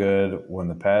good on good when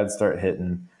the pads start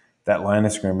hitting. That line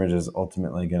of scrimmage is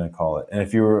ultimately going to call it. And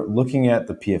if you were looking at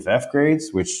the PFF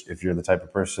grades, which if you're the type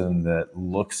of person that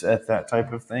looks at that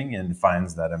type of thing and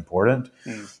finds that important,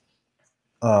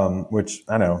 which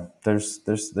I know there's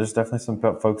definitely some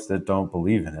folks that don't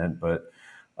believe in it, but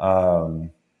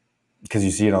because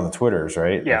you see it on the Twitters,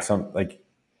 right? Yeah. Like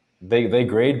they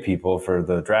grade people for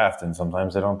the draft, and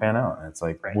sometimes they don't pan out. And it's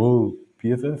like, whoa,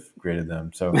 PFF graded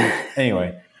them. So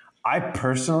anyway. I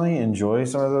personally enjoy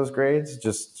some of those grades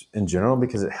just in general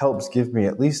because it helps give me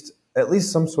at least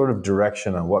some sort of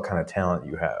direction on what kind of talent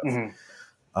you have.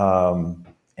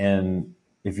 And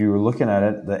if you were looking at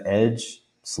it, the edge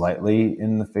slightly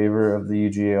in the favor of the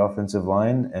UGA offensive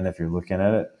line. And if you're looking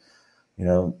at it,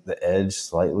 the edge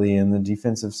slightly in the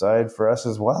defensive side for us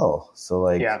as well. So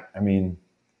I mean,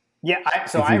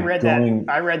 I read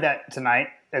that tonight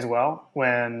as well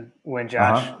when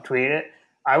Josh tweeted it.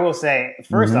 I will say,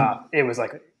 first off, it was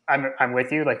like I'm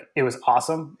with you. Like it was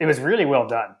awesome. It was really well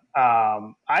done.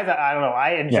 I don't know.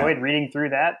 I enjoyed reading through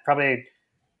that. Probably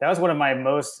that was one of my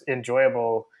most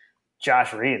enjoyable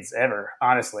Josh reads ever.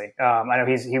 Honestly, I know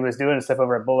he was doing stuff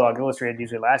over at Bulldog Illustrated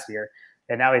usually last year,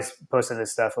 and now he's posting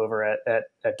this stuff over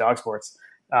at Dog Sports.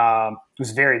 It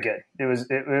was very good.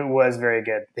 It was very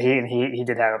good. He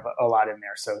did have a lot in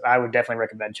there, so I would definitely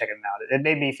recommend checking it out. It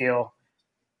made me feel.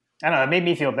 I don't know. It made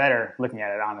me feel better looking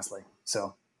at it, honestly.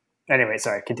 So, anyway,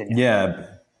 sorry. Continue. Yeah.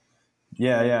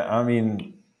 I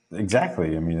mean,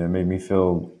 exactly. I mean, it made me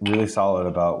feel really solid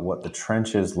about what the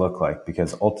trenches look like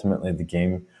because ultimately,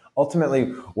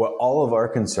 what all of our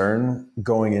concern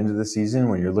going into the season,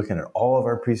 when you're looking at all of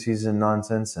our preseason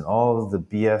nonsense and all of the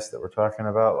BS that we're talking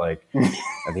about, like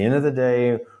at the end of the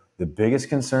day, the biggest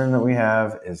concern that we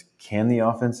have is can the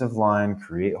offensive line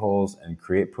create holes and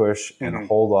create push and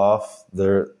hold off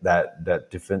that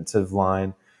defensive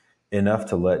line enough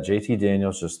to let JT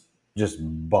Daniels just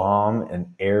bomb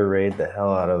and air raid the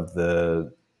hell out of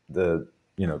the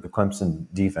Clemson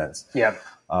defense. Yeah.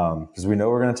 Because we know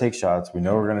we're going to take shots. We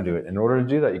know we're going to do it. In order to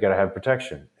do that, you got to have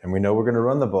protection. And we know we're going to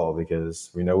run the ball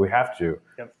because we know we have to.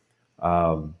 Yep.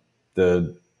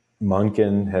 The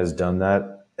Munkin has done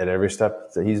that at every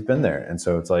step that he's been there. And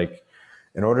so it's like,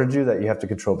 in order to do that, you have to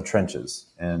control the trenches.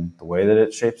 And the way that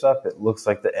it shapes up, it looks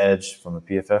like the edge from a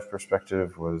PFF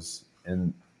perspective was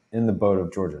in the boat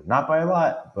of Georgia. Not by a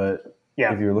lot, but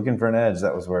if you're looking for an edge,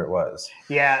 that was where it was.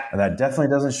 Yeah. And that definitely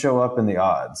doesn't show up in the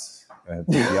odds.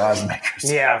 the odds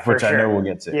makers. Yeah, for which sure. I know we'll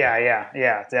get to.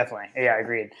 Yeah, definitely. Yeah,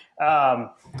 agreed.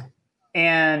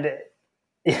 And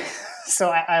so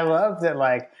I love that,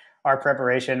 like, our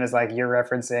preparation is like you're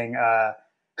referencing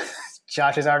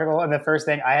Josh's article, and the first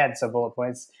thing I had some bullet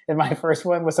points, and my first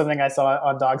one was something I saw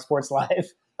on Dog Sports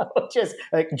Live, which is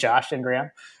like Josh and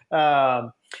Graham.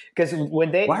 Because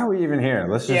when they, why are we even here?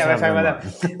 Let's just let's talk about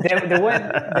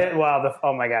that.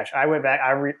 Oh my gosh, I went back.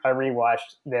 I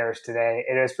rewatched theirs today.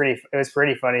 It was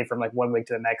pretty funny from like 1 week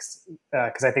to the next,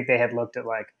 because I think they had looked at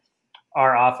like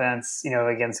our offense,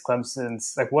 against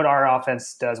Clemson's, like what our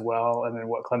offense does well, and then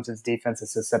what Clemson's defense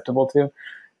is susceptible to.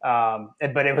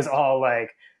 But it was all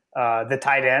like the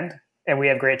tight end, and we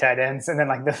have great tight ends. And then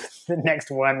like the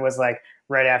next one was like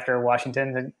right after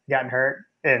Washington had gotten hurt,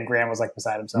 and Graham was like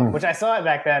beside himself, which I saw it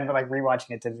back then, but like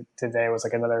rewatching it today was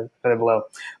like another blow.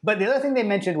 But the other thing they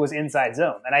mentioned was inside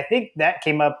zone, and I think that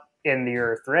came up in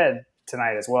your thread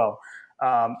tonight as well.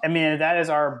 I mean, that's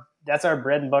our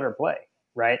bread and butter play,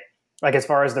 right? Like as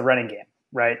far as the running game,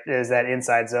 right? Is that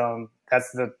inside zone?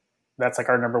 That's like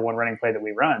our number one running play that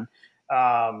we run.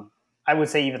 I would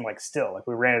say even like still, like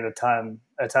we ran it a ton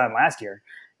last year,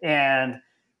 and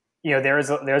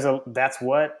that's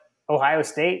what Ohio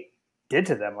State did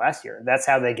to them last year. That's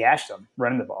how they gashed them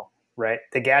running the ball, right?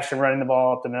 They gashed them running the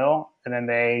ball up the middle, and then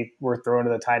they were thrown to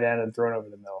the tight end and thrown over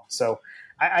the middle. So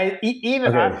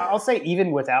I'll say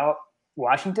even without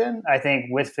Washington, I think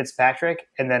with Fitzpatrick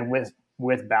and then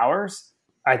with Bowers,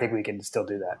 I think we can still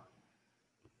do that.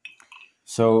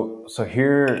 So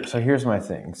here's my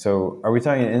thing. So are we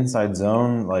talking inside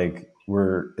zone like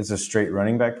it's a straight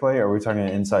running back play, or are we talking an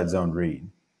inside zone read?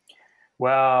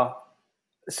 Well,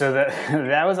 so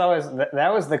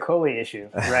that was the Coley issue,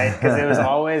 right? Because it was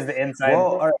always the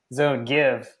inside zone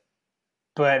give,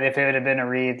 but if it would have been a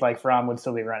read, like Fromm would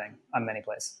still be running on many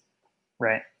plays,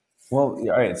 right? Well,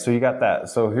 all right. So you got that.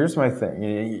 So here's my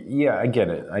thing. Yeah, I get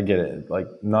it. Like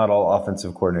not all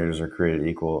offensive coordinators are created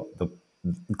equal.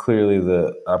 Clearly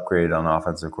the upgrade on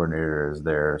offensive coordinator is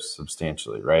there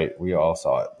substantially, right? We all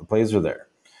saw it. The plays are there.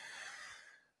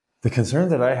 The concern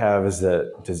that I have is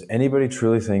that does anybody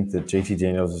truly think that JT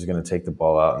Daniels is going to take the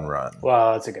ball out and run?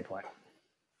 Well, that's a good point.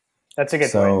 Point.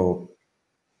 So,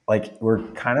 like, we're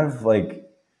kind of like,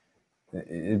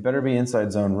 it better be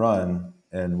inside zone run,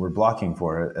 and we're blocking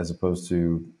for it as opposed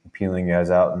to peeling guys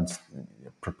out in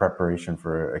preparation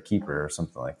for a keeper or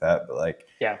something like that. But like,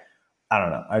 yeah, I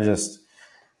don't know. I just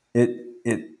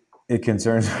it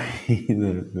concerns me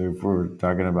that if we're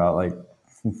talking about like.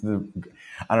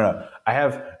 I don't know. I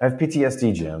have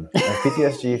PTSD, Jim. I have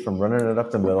PTSD from running it up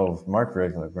the middle. Mark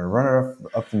Rick, like we're going to run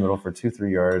it up the middle for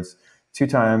 2-3 yards 2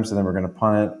 times, and then we're going to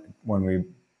punt it when we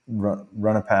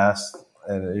run a pass,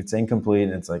 and it's incomplete,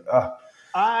 and it's like,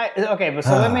 okay, but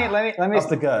so let me up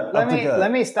the gut.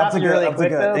 Let me stop you really quick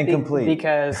though, incomplete.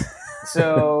 Because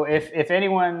so if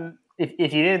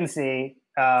you didn't see,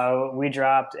 we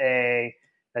dropped a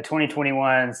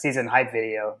 2021 season hype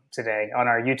video today on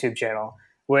our YouTube channel,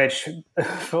 which,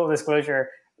 full disclosure,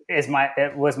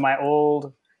 was my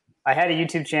old. I had a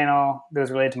YouTube channel that was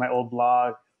related to my old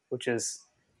blog, which is,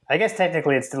 I guess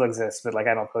technically it still exists, but like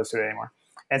I don't post it anymore.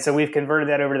 And so we've converted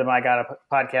that over to the My God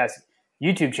Podcast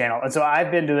YouTube channel. And so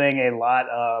I've been doing a lot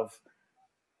of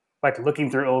like looking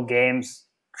through old games,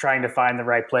 trying to find the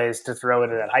right plays to throw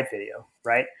into that hype video,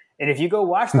 right? And if you go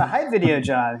watch the hype video,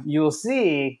 John, you will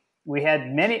see we had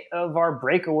many of our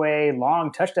breakaway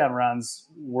long touchdown runs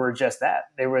were just that.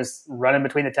 There was running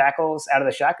between the tackles out of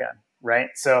the shotgun, right?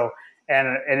 So,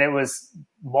 and it was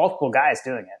multiple guys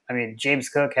doing it. I mean, James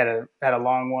Cook had a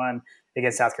long one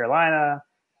against South Carolina.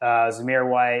 Zamir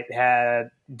White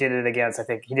did it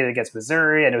against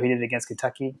Missouri. I know he did it against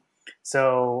Kentucky.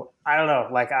 So I don't know.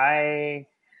 Like I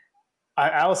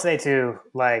will say too,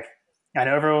 like I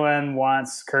know everyone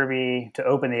wants Kirby to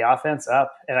open the offense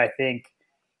up, and I think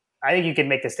you can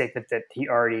make the statement that he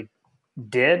already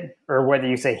did, or whether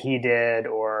you say he did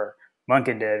or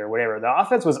Monken did or whatever. The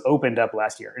offense was opened up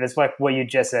last year. And it's like what you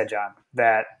just said, John,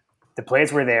 that the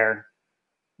plays were there.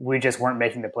 We just weren't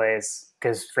making the plays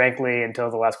because, frankly, until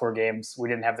the last 4 games, we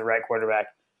didn't have the right quarterback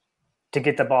to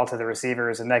get the ball to the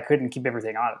receivers, and that couldn't keep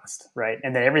everything honest, right?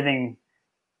 And then everything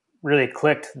really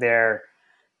clicked there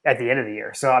at the end of the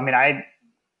year. So, I mean,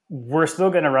 we're still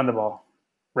going to run the ball.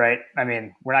 Right. I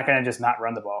mean, we're not going to just not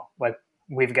run the ball. Like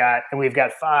we've got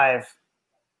 5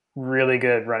 really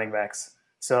good running backs.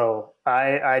 So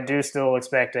I do still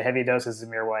expect a heavy dose of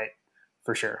Zamir White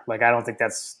for sure. Like, I don't think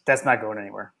that's not going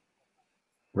anywhere.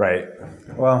 Right.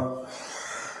 Well,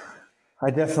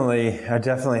 I definitely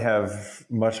have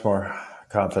much more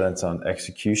confidence on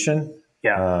execution.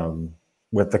 Yeah.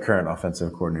 With the current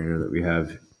offensive coordinator that we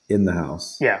have in the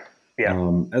house. Yeah.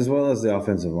 As well as the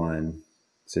offensive line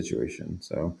situation.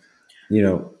 So,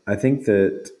 I think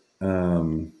that I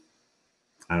don't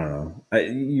know.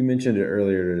 You mentioned it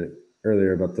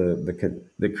earlier about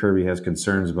the Kirby has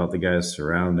concerns about the guys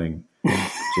surrounding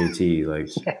JT. Like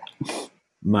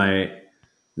my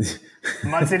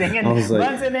Munsoning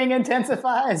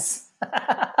intensifies.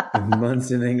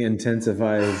 Munsoning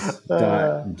intensifies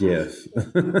 .gif.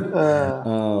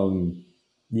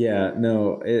 Yeah,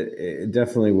 no, it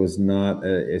definitely was not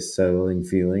a settling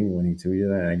feeling when he tweeted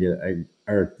that.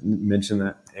 I mentioned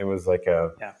that it was like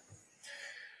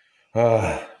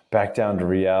back down to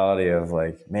reality of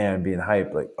like, man, being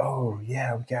hyped, like, oh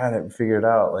yeah, we got it, we figured it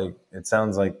out. Like it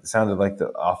sounded like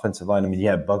the offensive line. I mean, you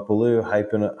had Buck Bellew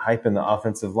hyping the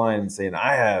offensive line and saying,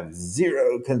 I have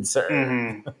zero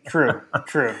concern. Mm-hmm.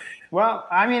 True. Well,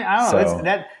 I mean, I don't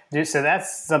know. So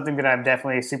that's something that I'm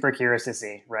definitely super curious to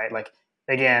see, right? Like,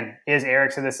 again, is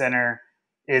Erickson the center?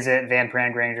 Is it Van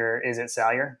Pran-Granger? Is it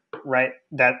Salyer? Right?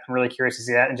 That I'm really curious to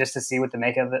see that, and just to see what the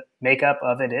makeup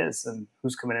of it is, and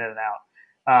who's coming in and out.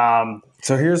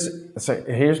 So here's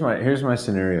my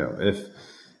scenario.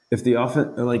 If the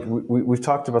offense, like we've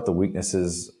talked about the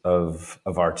weaknesses of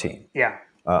our team. Yeah.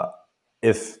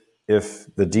 If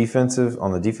the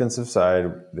on the defensive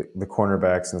side, the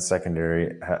cornerbacks and the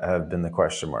secondary have been the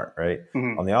question mark, right?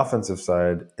 Mm-hmm. On the offensive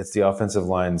side, it's the offensive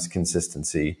line's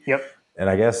consistency. Yep. And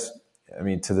I guess, I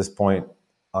mean, to this point,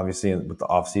 obviously with the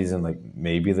offseason, like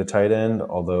maybe the tight end,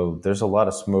 although there's a lot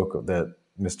of smoke that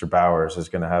Mr. Bowers is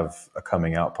going to have a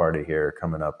coming out party here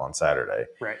coming up on Saturday.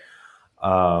 Right.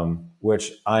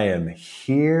 Which I am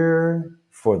here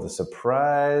for the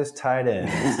surprise tight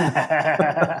ends.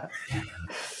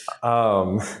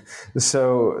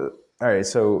 So, all right.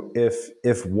 So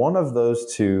if one of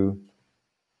those two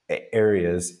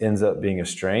areas ends up being a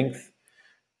strength,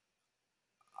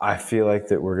 I feel like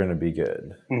that we're going to be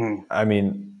good. Mm-hmm. I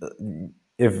mean,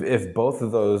 if both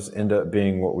of those end up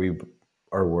being what we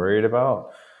are worried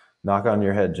about, knock on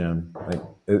your head, Jim. Like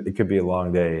it could be a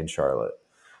long day in Charlotte.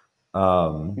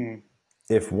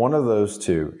 If one of those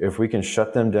two, if we can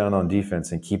shut them down on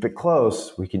defense and keep it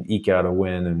close, we can eke out a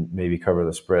win and maybe cover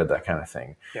the spread, that kind of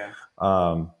thing. Yeah.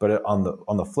 But on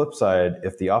the flip side,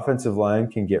 if the offensive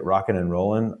line can get rocking and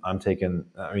rolling, I'm taking.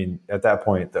 I mean, at that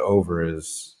point, the over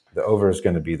is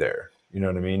going to be there. You know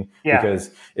what I mean? Yeah.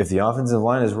 Because if the offensive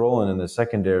line is rolling and the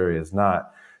secondary is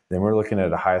not, then we're looking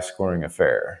at a high scoring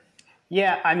affair.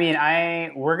 Yeah, I mean,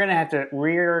 we're gonna have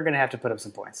to put up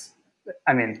some points.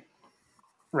 I mean,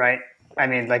 right? I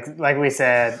mean, like we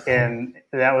said,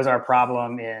 that was our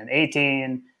problem in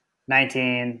 18,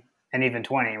 19, and even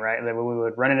 20, right? That we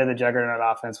would run into the juggernaut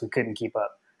offense, we couldn't keep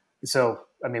up. So,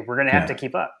 I mean, we're gonna have to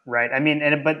keep up, right? I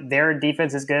mean, but their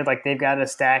defense is good. Like they've got a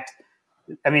stacked.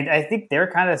 I mean, I think they're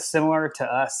kind of similar to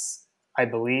us, I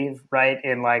believe, right?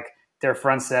 In like their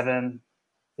front seven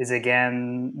is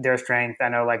again their strength. I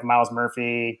know like Miles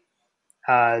Murphy,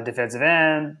 defensive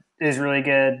end, is really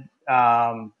good.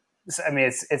 So, I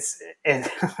mean,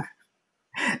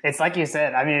 it's like you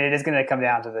said. I mean, it is going to come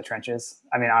down to the trenches.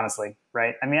 I mean, honestly,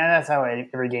 right? I mean, that's how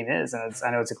every game is, and I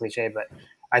know it's a cliche, but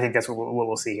I think that's what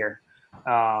we'll see here.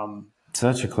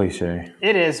 Such a cliche.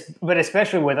 It is, but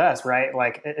especially with us, right?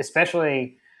 Like,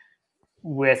 especially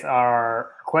with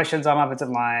our questions on offensive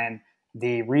line,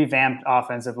 the revamped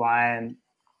offensive line,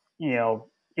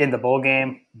 in the bowl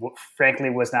game, frankly,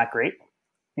 was not great.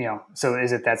 So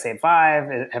is it that same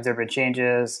five? Have there been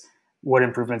changes? What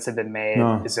improvements have been made,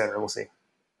 et cetera? We'll see.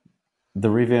 The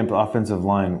revamped offensive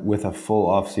line with a full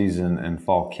offseason and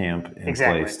fall camp in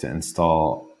place to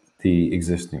install the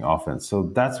existing offense. So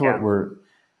that's what we're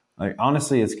like.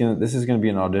 Honestly, this is gonna be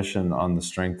an audition on the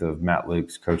strength of Matt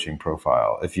Luke's coaching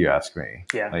profile, if you ask me.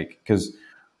 Yeah. Like, because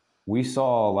we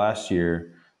saw last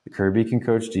year the Kirby can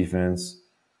coach defense.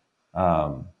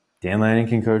 Dan Lanning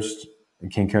can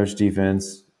coach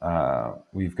defense.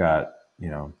 We've got,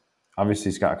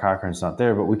 obviously Scott Cochran's not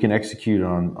there, but we can execute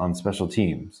on special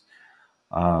teams.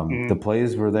 The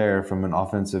plays were there from an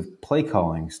offensive play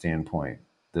calling standpoint.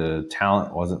 The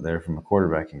talent wasn't there from a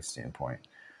quarterbacking standpoint.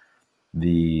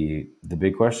 The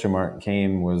big question mark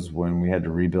was when we had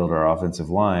to rebuild our offensive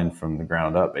line from the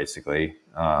ground up, basically,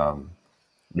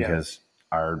 because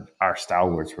our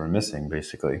stalwarts were missing,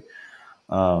 basically.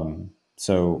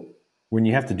 So when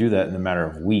you have to do that in a matter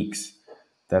of weeks,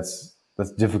 that's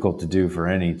difficult to do for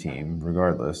any team,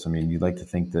 regardless. I mean, you'd like to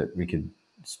think that we could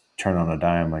turn on a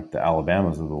dime like the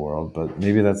Alabamas of the world, but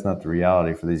maybe that's not the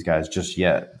reality for these guys just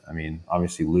yet. I mean,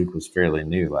 obviously Luke was fairly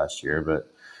new last year,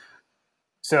 but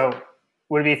so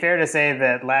would it be fair to say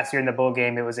that last year in the bowl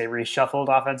game, it was a reshuffled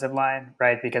offensive line,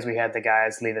 right? Because we had the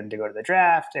guys leaving to go to the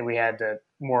draft and we had to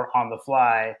more on the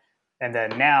fly. And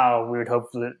then now we would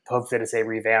hope that it's a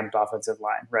revamped offensive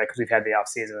line, right? Because we've had the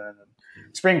offseason and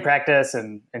spring practice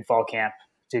and fall camp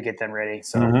to get them ready.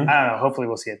 So I don't know. Hopefully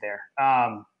we'll see it there.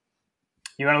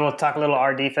 You want to talk a little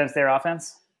our defense, their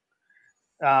offense?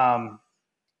 Let's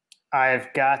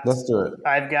do it.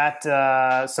 I've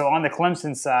got so on the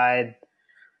Clemson side,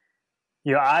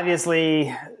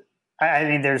 obviously, I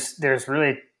mean, there's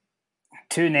really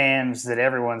two names that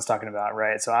everyone's talking about,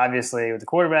 right? So obviously with the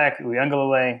quarterback,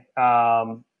 Uiagalelei,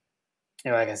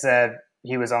 like I said,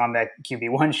 he was on that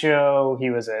QB1 show.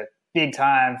 He was a big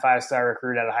time 5-star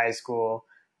recruit out of high school.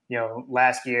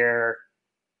 Last year,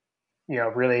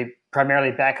 really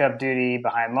primarily backup duty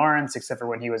behind Lawrence, except for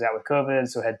when he was out with COVID.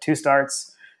 So had 2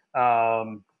 starts.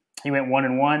 He went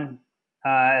 1-1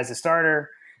 as a starter,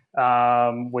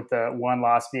 with the one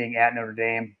loss being at Notre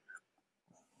Dame.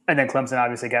 And then Clemson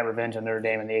obviously got revenge on Notre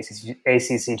Dame in the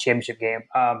ACC championship game.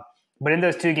 But in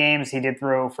those 2 games, he did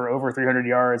throw for over 300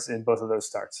 yards in both of those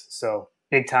starts. So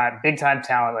big time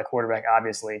talent like quarterback,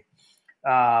 obviously.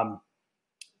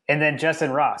 And then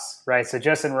Justin Ross, right? So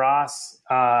Justin Ross,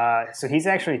 so he's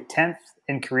actually 10th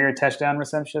in career touchdown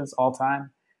receptions all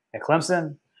time at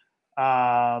Clemson.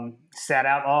 Sat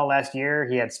out all last year.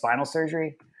 He had spinal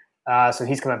surgery. So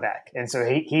he's coming back. And so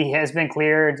he has been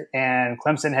cleared, and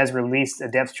Clemson has released a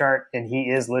depth chart, and he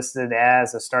is listed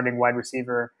as a starting wide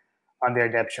receiver on their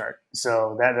depth chart.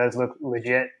 So that does look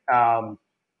legit.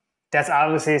 That's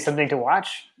obviously something to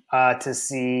watch, to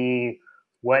see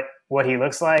what he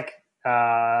looks like.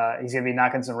 He's going to be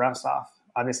knocking some rust off,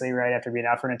 obviously, right after being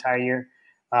out for an entire year.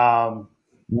 So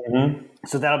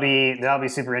that'll be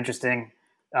super interesting,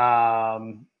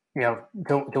 to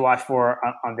watch for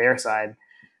on their side.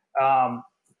 And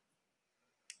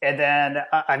then,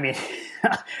 I mean,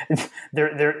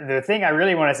 the thing I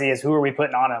really want to see is who are we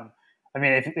putting on him? I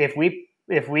mean, if we,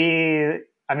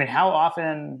 I mean, how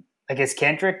often, like, is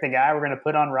Kendrick the guy we're going to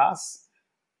put on Ross?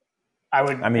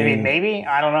 I mean, maybe,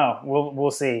 I don't know.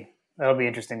 We'll see. That'll be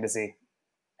interesting to see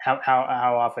how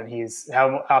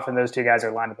often those 2 guys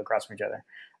are lined up across from each other.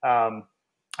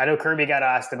 I know Kirby got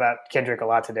asked about Kendrick a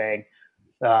lot today,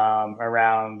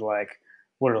 around like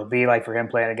what it'll be like for him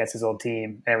playing against his old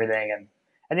team and everything. And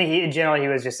I think in general, he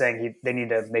was just saying they need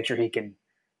to make sure he can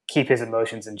keep his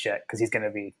emotions in check, because he's going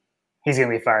to be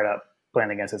fired up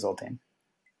playing against his old team.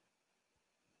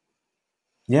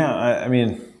 Yeah, I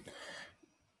mean,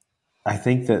 I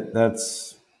think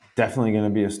that's definitely going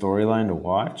to be a storyline to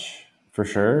watch for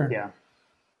sure. Yeah.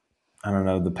 I don't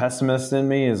know. The pessimist in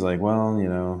me is like, well,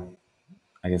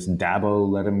 I guess Dabo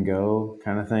let him go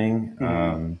kind of thing.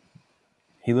 Mm-hmm.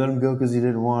 He let him go because he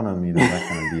didn't want him, that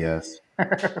kind of BS.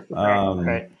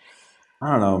 Right.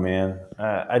 I don't know, man.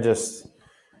 I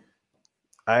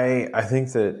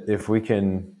think that if we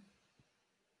can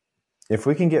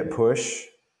get push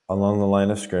along the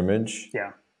line of scrimmage,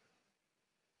 yeah,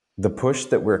 the push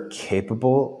that we're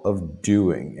capable of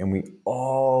doing, and we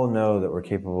all know that we're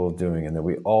capable of doing, and that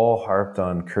we all harped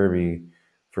on Kirby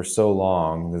for so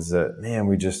long, is that, man,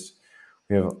 we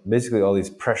have basically all these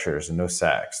pressures and no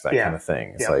sacks, that kind of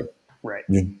thing. It's like, right.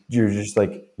 You're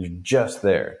just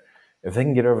there. If they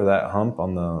can get over that hump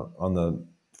on the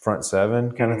front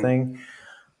 7 kind of thing,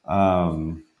 I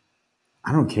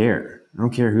don't care. I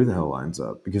don't care who the hell lines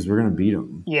up, because we're going to beat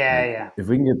them. Yeah. If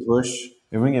we can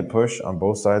get push on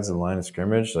both sides of the line of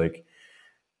scrimmage, like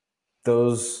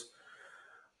those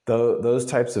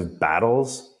types of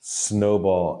battles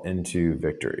snowball into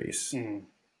victories. Mm.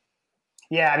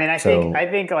 Yeah, I mean, I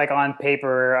think like on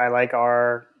paper, I like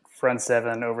our front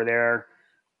 7 over their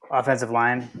offensive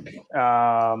line.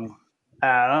 I don't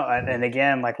know. And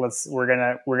again, like we're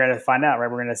gonna find out, right?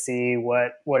 We're gonna see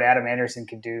what Adam Anderson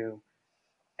can do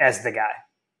as the guy,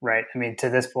 right? I mean, to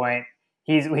this point,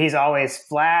 he's always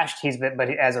flashed. But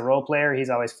as a role player, he's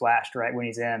always flashed, right, when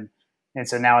he's in. And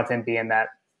so now with him being that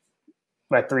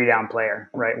 3-down player,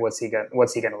 right? What's he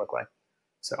gonna look like?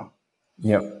 So,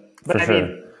 yep. But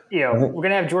mean, we're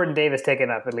going to have Jordan Davis taking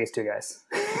up at least 2 guys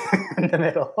in the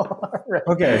middle. Right.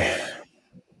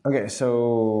 Okay.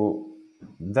 So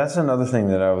that's another thing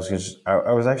that I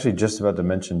was actually just about to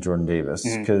mention Jordan Davis,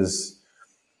 because,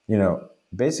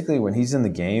 basically when he's in the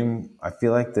game, I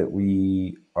feel like that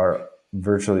we are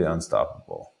virtually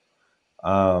unstoppable,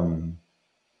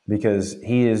 because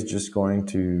he is just going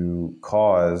to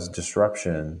cause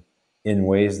disruption in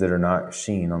ways that are not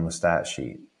seen on the stat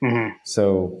sheet. Mm-hmm.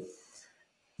 So,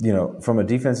 from a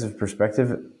defensive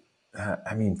perspective,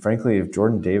 I mean, frankly, if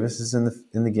Jordan Davis is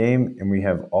in the game and we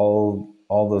have all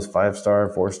those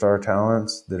 5-star, 4-star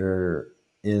talents that are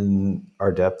in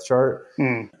our depth chart.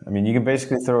 I mean, you can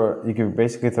basically throw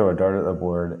a dart at the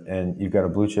board, and you've got a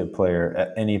blue chip player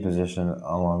at any position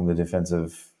along the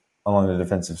defensive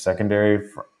secondary,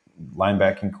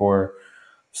 linebacking core,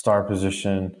 star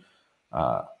position,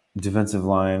 defensive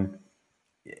line,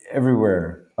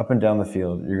 everywhere up and down the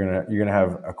field. You're gonna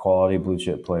have a quality blue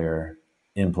chip player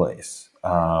in place.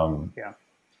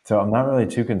 So I'm not really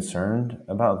too concerned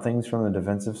about things from the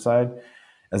defensive side.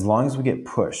 As long as we get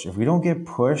pushed. If we don't get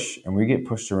pushed and we get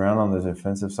pushed around on the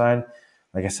defensive side,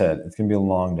 like I said, it's going to be a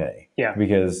long day. Yeah.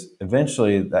 Because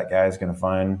eventually that guy is going to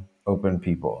find open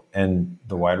people. And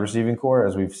the wide receiving core,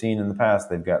 as we've seen in the past,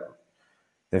 they've got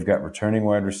returning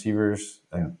wide receivers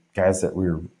and guys that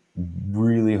we're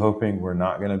really hoping we're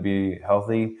not going to be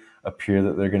healthy, appear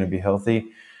that they're going to be healthy.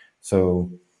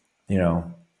 So,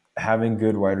 having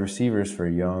good wide receivers for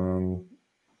a young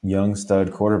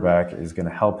stud quarterback is going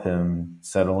to help him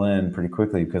settle in pretty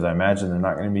quickly, because I imagine they're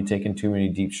not going to be taking too many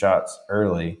deep shots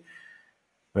early.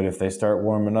 But if they start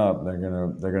warming up, they're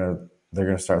going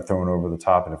to start throwing over the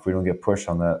top. And if we don't get pushed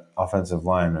on that offensive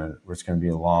line, it's going to be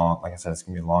a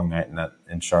long night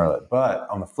in Charlotte. But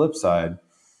on the flip side,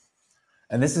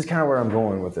 and this is kind of where I'm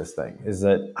going with this thing, is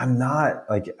that I'm not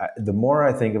the more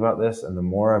I think about this and the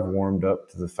more I've warmed up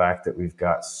to the fact that we've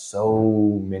got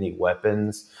so many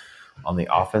weapons on the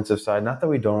offensive side, not that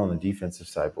we don't on the defensive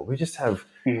side, but we just have,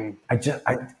 I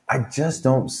just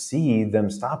don't see them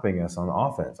stopping us on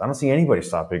offense. I don't see anybody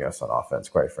stopping us on offense,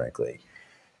 quite frankly.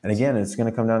 And again, it's going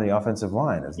to come down to the offensive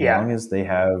line. As long as they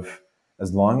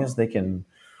can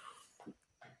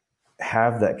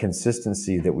have that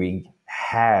consistency that we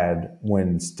had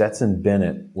when Stetson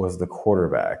Bennett was the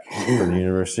quarterback for the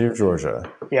University of Georgia.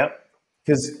 Yep.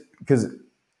 Because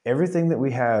everything that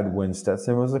we had when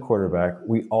Stetson was the quarterback,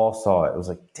 we all saw it. It was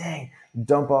like, dang,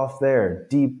 dump off there,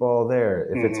 deep ball there.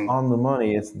 If it's on the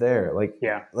money, it's there. Like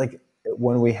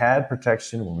when we had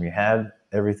protection, when we had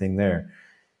everything there,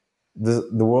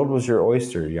 the world was your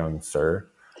oyster, young sir.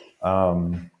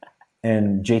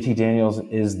 And JT Daniels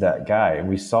is that guy, and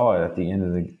we saw it at the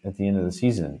end of the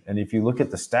season. And if you look at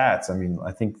the stats, I mean,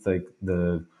 I think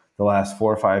the last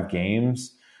 4 or 5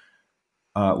 games,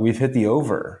 we've hit the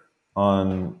over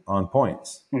on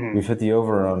points. We've hit the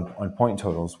over on point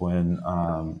totals when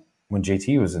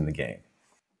JT was in the game.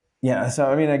 Yeah,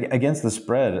 so I mean, against the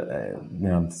spread,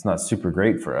 it's not super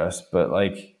great for us, but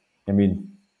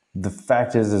the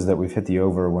fact is that we've hit the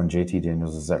over when JT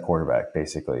Daniels is at quarterback.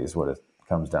 Basically, is what it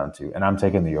comes down to, and I'm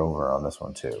taking the over on this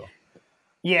one too.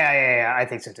 Yeah, I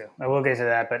think so too. We'll get to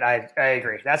that, but I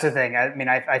agree. That's the thing. I mean,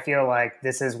 I feel like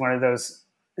this is one of those,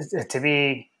 to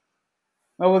me.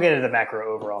 Well, we'll get into the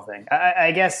macro overall thing.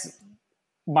 I guess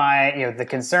the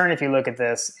concern, if you look at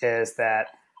this, is that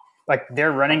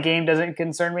their running game doesn't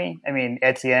concern me. I mean,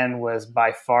 Etienne was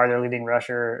by far their leading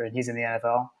rusher, and he's in the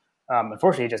NFL.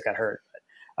 Unfortunately, he just got hurt.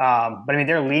 But I mean,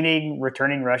 their leading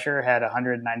returning rusher had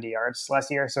 190 yards last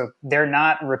year, so they're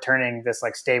not returning this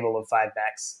stable of 5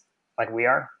 backs like we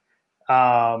are.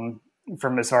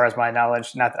 From as far as my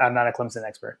knowledge, I'm not a Clemson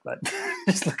expert, but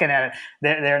just looking at it,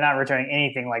 they're not returning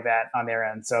anything like that on their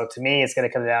end. So to me, it's going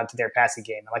to come down to their passing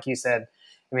game. Like you said,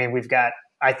 I mean, we've got,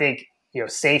 I think,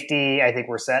 safety. I think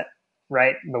we're set,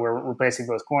 right? But we're replacing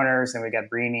both corners, and we got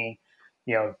Breeny.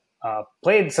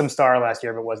 Played some star last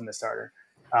year, but wasn't the starter.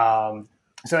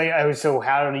 So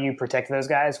how do you protect those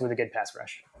guys with a good pass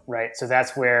rush, right? So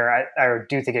that's where I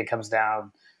do think it comes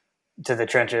down to the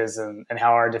trenches and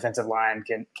how our defensive line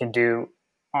can do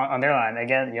on their line.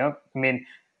 Again, I mean,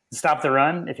 stop the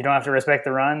run. If you don't have to respect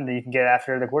the run, then you can get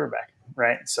after the quarterback,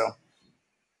 right? So,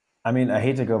 I mean, I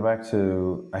hate to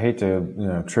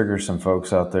trigger some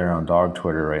folks out there on dog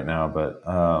Twitter right now, but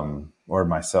or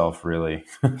myself really.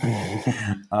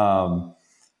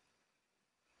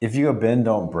 If you go bend,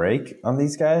 don't break on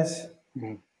these guys,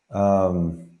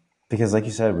 because like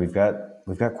you said, we've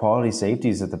got quality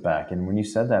safeties at the back. And when you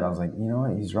said that, I was like, you know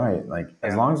what? He's right.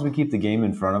 As long as we keep the game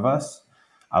in front of us,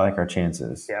 I like our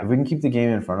chances. Yeah. If we can keep the game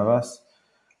in front of us,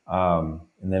 and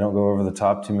they don't go over the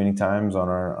top too many times on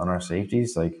our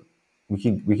safeties, we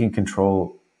can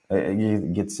control.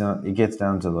 It gets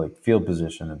down to field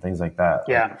position and things like that.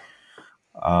 Yeah.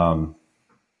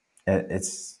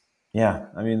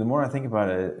 I mean, the more I think about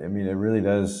it, I mean, it really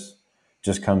does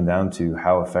just come down to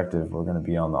how effective we're going to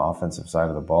be on the offensive side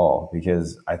of the ball,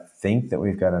 because I think that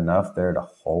we've got enough there to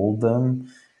hold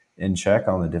them in check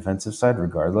on the defensive side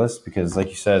regardless, because like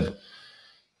you said,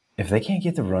 if they can't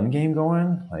get the run game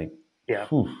going,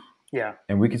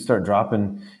 and we can start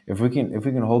dropping, if we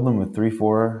can hold them with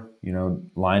 3-4,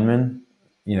 linemen,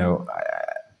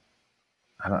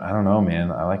 I don't know,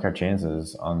 man. I like our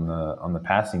chances on the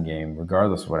passing game,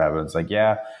 regardless of what happens. Like,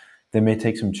 yeah, they may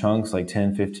take some chunks like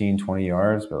 10, 15, 20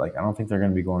 yards, but like I don't think they're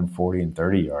going to be going 40 and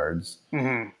 30 yards.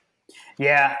 Mm-hmm.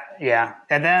 Yeah, yeah.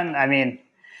 And then, I mean,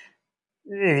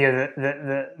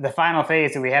 the final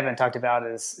phase that we haven't talked about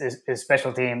is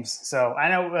special teams. So I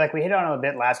know, like, we hit on it a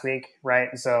bit last week,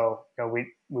 right? So we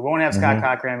won't have Scott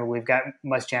Cochran, but we've got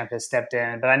Muschamp has stepped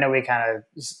in. But I know we kind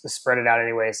of spread it out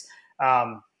anyways.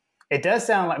 It does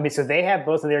sound like, I mean, so they have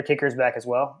both of their kickers back as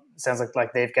well. It sounds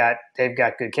like they've got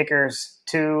good kickers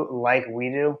too, like we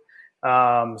do. So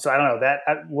I don't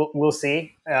know we'll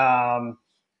see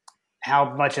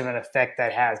how much of an effect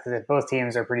that has, because if both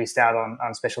teams are pretty stout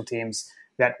on special teams,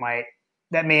 that may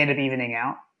end up evening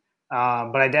out.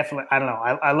 But I don't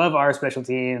know. I love our special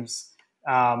teams.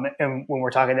 And when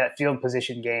we're talking that field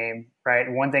position game,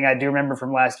 right? One thing I do remember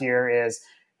from last year is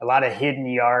a lot of hidden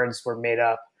yards were made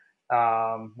up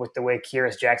with the way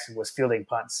Kyrus Jackson was fielding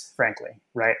punts, frankly,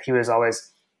 right? He was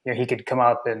always, he could come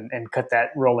up and cut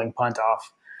that rolling punt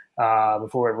off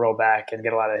before it rolled back and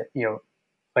get a lot of,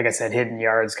 like I said, hidden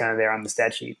yards kind of there on the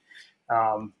stat sheet. So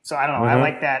I don't know.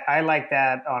 Mm-hmm. I like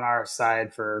that on our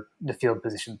side for the field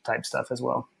position type stuff as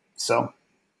well. So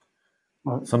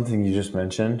something you just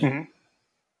mentioned, mm-hmm.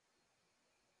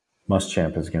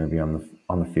 Muschamp is going to be on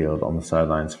the field, on the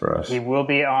sidelines for us. He will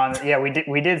be on. Yeah, we did.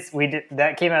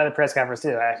 That came out of the press conference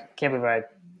too. I can't believe I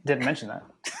didn't mention that.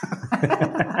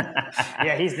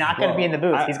 Yeah, he's not going to be in the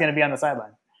booth. He's going to be on the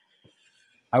sideline.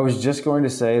 I was just going to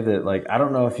say that, like, I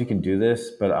don't know if you can do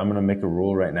this, but I'm going to make a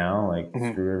rule right now, like,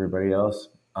 mm-hmm. screw everybody else.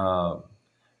 I'm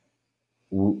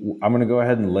going to go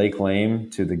ahead and lay claim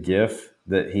to the GIF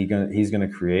that he's going to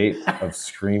create of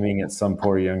screaming at some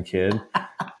poor young kid.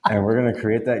 And we're going to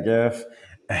create that GIF,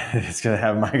 and it's going to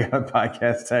have My God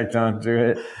Podcast tagged onto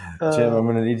it. Jim, I'm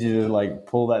going to need you to, like,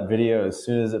 pull that video as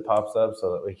soon as it pops up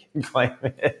so that we can claim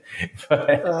it.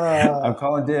 But I'm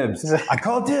calling dibs. I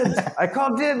call dibs. I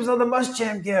call dibs on the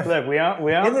Muschamp GIF. Look, we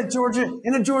in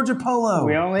the Georgia polo.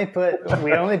 We only put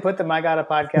the My God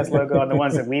Podcast logo on the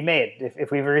ones that we made. If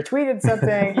we've retweeted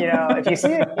something, if you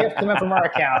see a GIF come up from our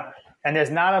account and there's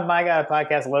not a My God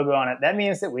Podcast logo on it, that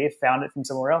means that we've found it from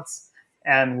somewhere else.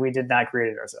 And we did not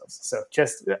create it ourselves. So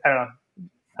just, I don't know.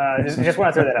 Just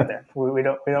want to throw that out there. We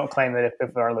don't claim it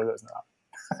if our logo is not.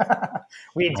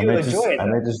 We do enjoy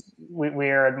it. We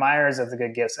are admirers of the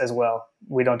good gifts as well.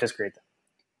 We don't just create them.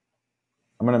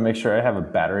 I'm going to make sure I have a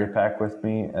battery pack with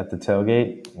me at the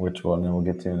tailgate, which we'll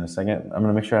get to in a second. I'm going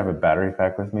to make sure I have a battery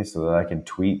pack with me so that I can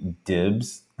tweet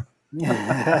dibs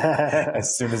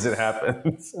as soon as it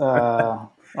happens.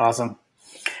 Awesome.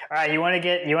 All right, you want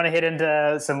to hit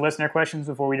into some listener questions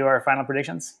before we do our final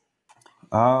predictions?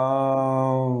 We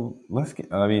were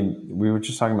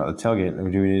just talking about the tailgate. Do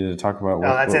we need to talk about what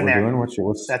we're doing?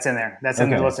 That's in there. That's in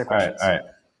the listener questions. All right.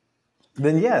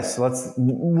 Then yes, let's.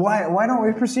 Why don't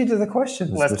we proceed to the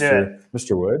questions? Let's do it,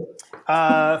 Mr. Wood.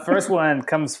 First one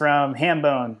comes from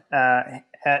Hambone at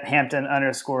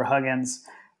Hampton_Huggins.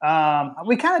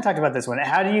 We kind of talked about this one.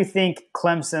 How do you think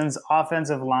Clemson's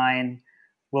offensive line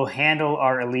will handle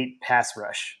our elite pass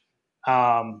rush?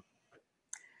 We're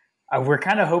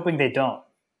kind of hoping they don't,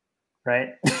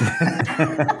 right?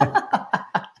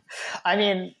 I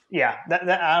mean, yeah, I don't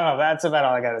know. That's about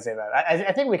all I got to say about it.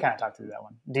 I think we kind of talked through that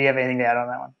one. Do you have anything to add on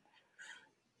that one?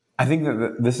 I think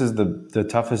that this is the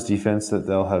toughest defense that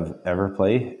they'll have ever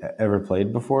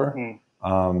played before.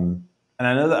 And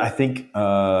I know that I think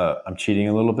I'm cheating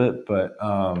a little bit, but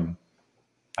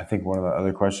I think one of the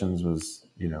other questions was,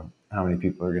 how many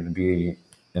people are going to be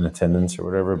in attendance or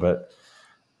whatever. But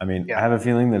I mean, yeah. I have a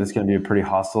feeling that it's going to be a pretty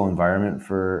hostile environment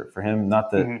for him. Not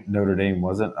that mm-hmm. Notre Dame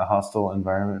wasn't a hostile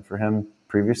environment for him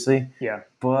previously. Yeah.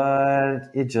 But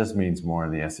it just means more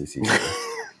in the SEC.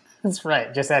 That's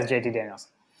right. Just ask JT Daniels.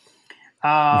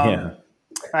 Yeah. All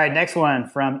right. Next one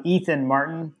from Ethan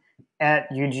Martin at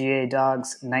UGA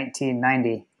Dogs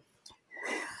 1990.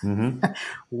 Mm-hmm.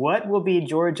 What will be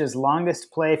Georgia's longest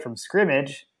play from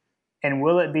scrimmage? And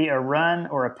will it be a run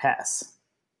or a pass?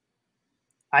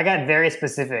 I got very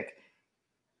specific.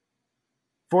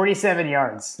 47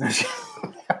 yards.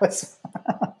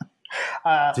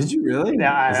 Did you really?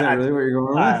 Yeah, Is that really what you're going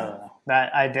with? I don't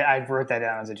know. I wrote that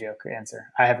down as a joke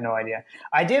answer. I have no idea.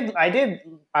 I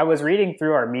was reading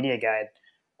through our media guide.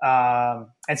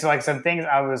 And so like some things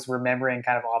I was remembering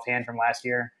kind of offhand from last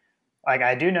year. Like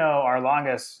I do know our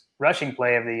longest rushing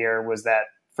play of the year was that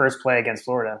first play against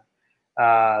Florida.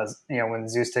 When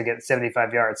Zeus took it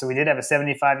 75 yards. So we did have a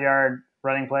 75-yard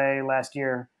running play last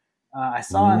year. I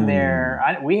saw in there,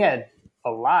 we had a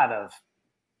lot of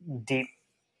deep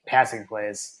passing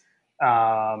plays.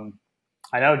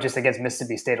 I know just against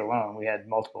Mississippi State alone, we had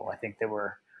multiple. I think there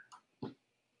were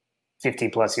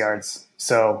 50+ yards.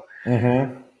 So,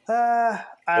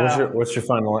 what's your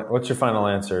final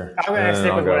answer? I'm going to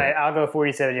stick with I'll go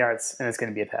 47 yards, and it's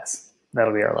going to be a pass.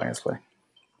 That'll be our longest play.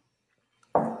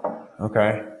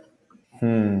 Okay.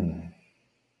 I'm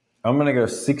going to go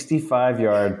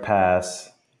 65-yard pass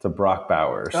to Brock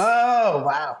Bowers. Oh,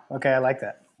 wow. Okay, I like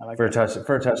that. For a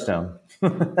touchdown.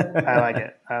 I like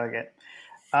it.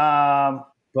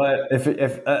 But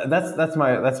if that's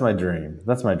my dream.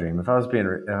 That's my dream. If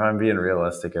I'm being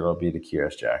realistic, it'll be to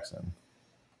QS Jackson.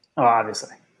 Oh,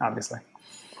 obviously.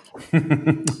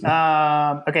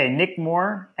 Okay, Nick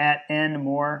Moore at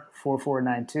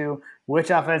nmore4492.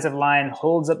 Which offensive line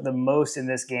holds up the most in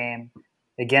this game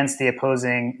against the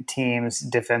opposing team's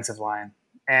defensive line?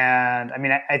 And I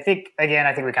mean, I think we kind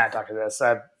of talked about this.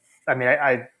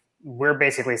 We're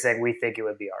basically saying we think it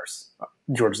would be ours,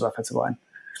 Georgia's offensive line.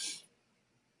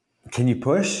 Can you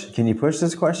push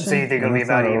this question? So you think it'll be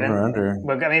about even? Over under.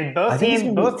 Look, I mean, both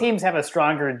teams have a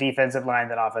stronger defensive line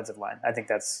than offensive line. I think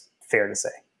that's fair to say,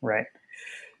 right?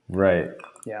 Right.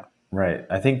 Yeah. Right.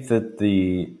 I think that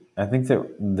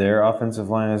their offensive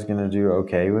line is going to do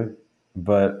okay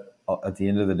but at the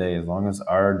end of the day, as long as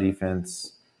our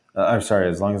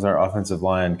offensive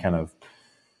line kind of,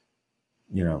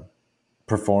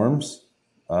 performs,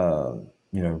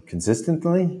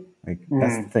 consistently. Like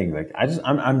that's the thing. Like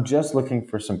I'm just looking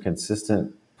for some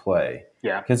consistent play.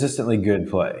 Yeah. Consistently good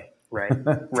play. Right.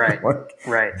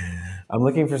 Right. I'm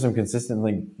looking for some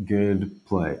consistently good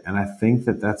play, and I think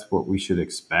that that's what we should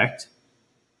expect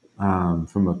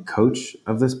from a coach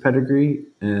of this pedigree,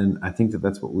 and I think that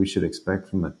that's what we should expect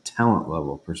from a talent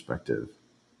level perspective.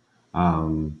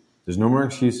 There's no more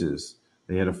excuses.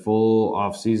 They had a full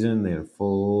off season. They had a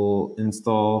full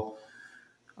install.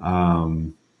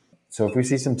 So if we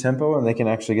see some tempo and they can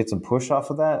actually get some push off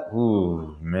of that,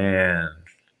 ooh, man.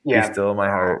 Yeah. You're still in my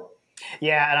heart.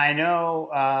 Yeah, and I know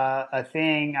a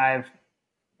thing I've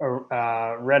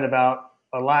read about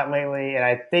a lot lately, and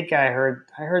I think I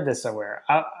heard this somewhere.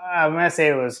 I'm going to say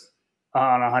it was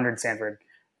on 100 Sanford,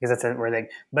 because that's a weird thing.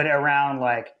 But around,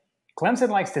 like, Clemson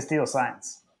likes to steal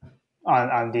signs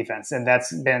on defense, and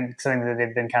that's been something that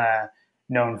they've been kind of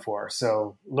known for.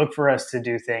 So look for us to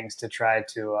do things to try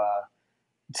to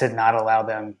not allow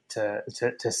them to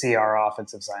see our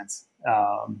offensive signs.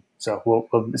 So we'll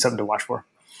something to watch for.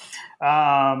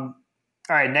 All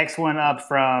right, next one up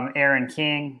from Aaron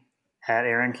King at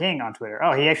Aaron King on Twitter.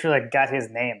 Oh, he actually got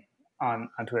his name on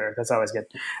Twitter. That's always good.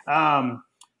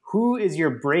 Who is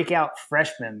your breakout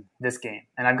freshman this game?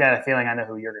 And I've got a feeling I know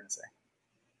who you're going to say.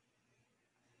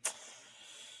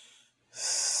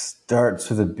 Starts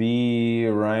with a B,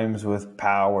 rhymes with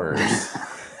Powers.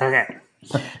 Okay.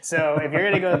 So if you're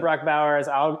going to go with Brock Bowers,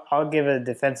 I'll give a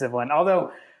defensive one.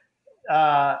 Although,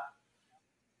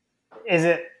 is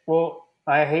it – well,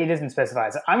 he doesn't specify.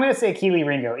 So I'm going to say Keely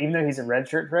Ringo, even though he's a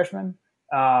redshirt freshman.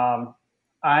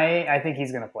 I think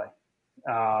he's going to play.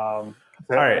 All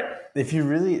right. If you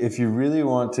really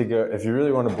want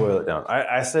to boil it down,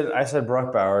 I said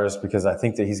Brock Bowers because I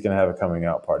think that he's going to have a coming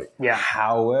out party. Yeah.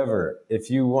 However, if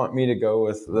you want me to go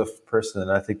with the person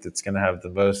that I think that's going to have the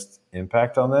most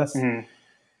impact on this,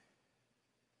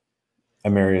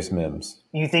 Amarius Mims.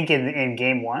 You think in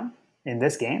game one? In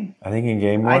this game? I think in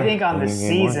game one. I think on the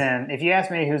season, if you ask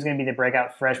me who's going to be the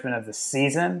breakout freshman of the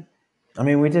season, I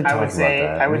mean, we did talk about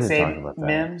that. I would say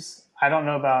Mims. I don't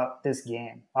know about this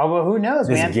game. Although, who knows,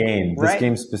 man? This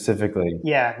game specifically.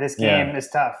 Yeah, this game is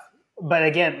tough. But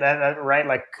again, that right?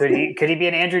 Like, could he be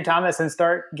an Andrew Thomas and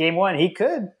start game one? He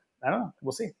could. I don't know.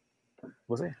 We'll see.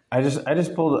 I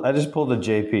just pulled a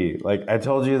JP. Like, I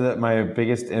told you that my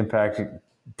biggest impact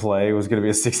play was going to be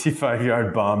a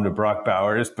 65-yard bomb to Brock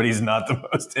Bowers, but he's not the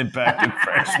most impacted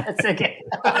freshman. That's okay.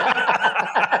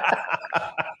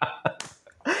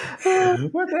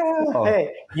 What the hell?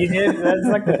 Hey, you did. That's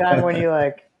like the time when you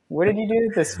what did you do?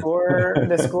 The score.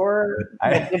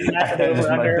 I didn't have to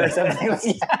over under or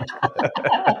something.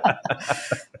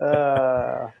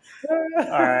 All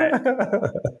right.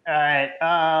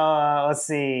 Let's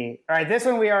see. All right, this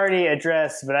one we already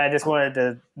addressed, but I just wanted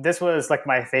to. This was like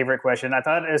my favorite question. I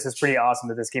thought this was pretty awesome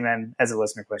that this came in as a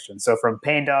listener question. So from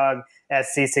Payne Dog at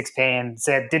C6 Payne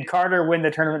said, "Did Carter win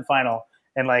the tournament final?"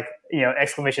 And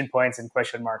exclamation points and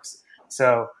question marks.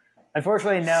 So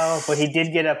unfortunately, no, but he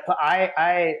did get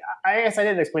I guess I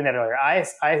didn't explain that earlier. I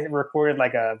recorded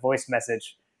like a voice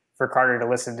message for Carter to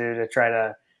listen to try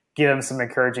to give him some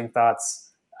encouraging thoughts.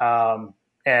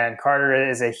 And Carter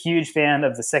is a huge fan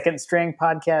of the Second String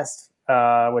podcast,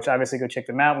 which obviously go check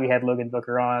them out. We had Logan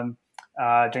Booker on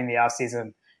during the off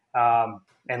season.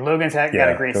 And Logan's got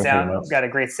a great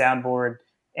soundboard,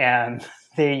 and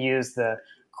they use the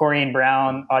Corrine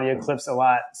Brown audio clips a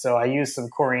lot. So I used some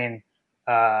Corrine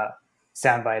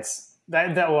sound bites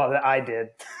that I did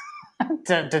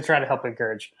to try to help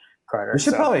encourage Carter. We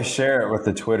should probably share it with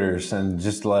the Twitters and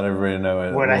just let everybody know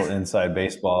a little inside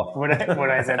baseball. What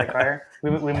I said to Carter?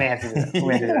 We may have to do that. We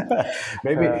may have to do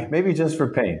that. Maybe just for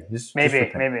pain.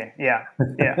 Maybe. Yeah,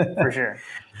 for sure.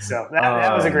 So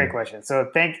that was a great question.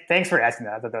 So thanks for asking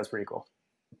that. I thought that was pretty cool.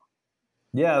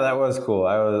 Yeah, that was cool.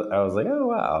 I was like, oh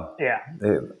wow. Yeah,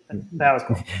 that was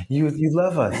cool. You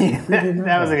love us.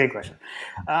 That was a good question.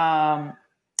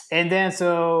 And then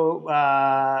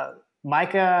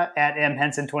Micah at M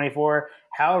Henson 24.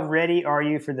 How ready are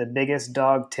you for the biggest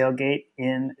dog tailgate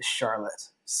in Charlotte?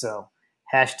 So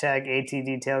hashtag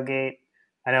ATD tailgate.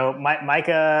 I know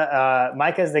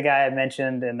Micah's the guy I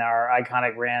mentioned in our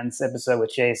Iconic Rants episode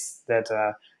with Chase that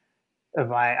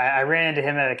I ran into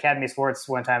him at Academy Sports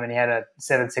one time and he had a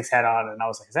 7-6 hat on and I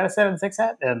was like, is that a 7-6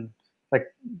 hat? And like,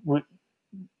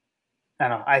 I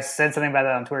don't know. I said something about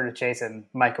that on Twitter to Chase and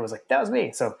Micah was like, that was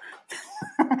me. So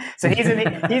he's in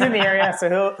the area.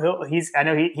 So he's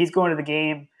going to the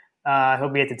game. He'll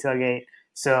be at the tailgate.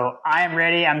 So I am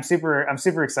ready. I'm super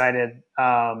excited.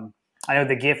 I know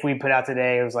the GIF we put out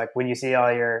today, it was like when you see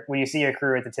your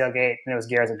crew at the tailgate, and it was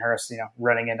Garrett and Hurst,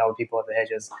 running into all the people at the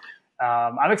hedges.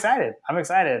 I'm excited.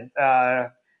 There's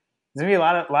gonna be a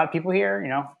lot of people here.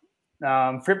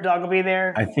 Fripp Dog will be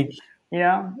there. I think.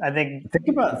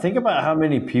 Think about how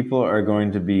many people are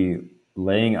going to be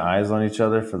laying eyes on each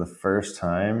other for the first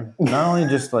time. Not only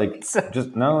just like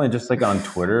on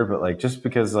Twitter, but like just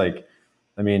because like,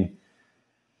 I mean,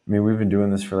 we've been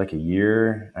doing this for like a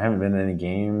year. I haven't been to any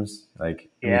games. Like,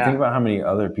 think about how many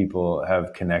other people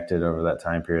have connected over that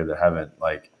time period that haven't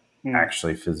like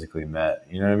actually physically met.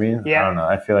 You know what I mean? Yeah. I don't know.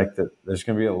 I feel like that there's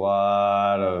going to be a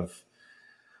lot of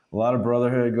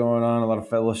brotherhood going on, a lot of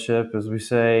fellowship, as we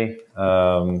say.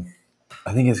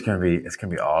 I think it's gonna be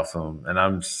awesome, and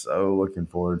I'm so looking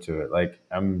forward to it. Like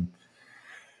I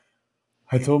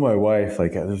told my wife,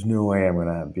 like, there's no way I'm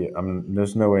gonna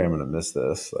miss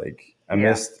this. Like I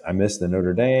missed the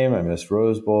Notre Dame, I missed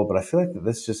Rose Bowl, but I feel like that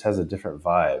this just has a different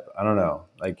vibe. I don't know.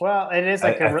 Like, well, it is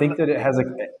like I think that it has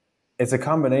it's a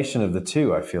combination of the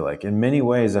two. I feel like in many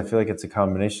ways, I feel like it's a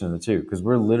combination of the two because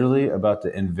we're literally about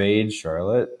to invade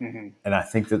Charlotte, and I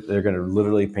think that they're going to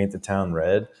literally paint the town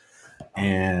red,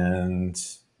 and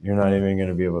you're not even going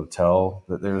to be able to tell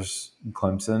that there's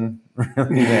Clemson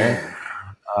really there,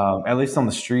 at least on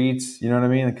the streets. You know what I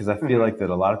mean? Because I feel like that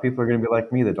a lot of people are going to be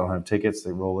like me that don't have tickets.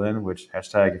 They roll in. Which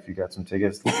hashtag if you got some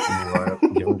tickets, give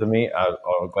them to me.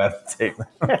 I'll gladly take them.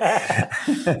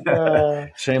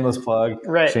 Shameless plug,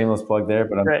 right? Shameless plug there.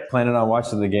 But I'm planning on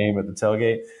watching the game at the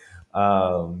tailgate.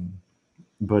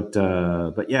 But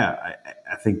yeah,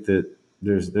 I think that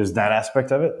there's that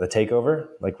aspect of it, the takeover,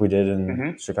 like we did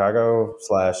in Chicago /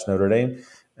 Notre Dame,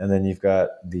 and then you've got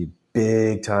the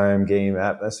big time game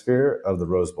atmosphere of the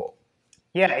Rose Bowl.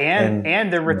 Yeah,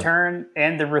 and the return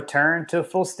to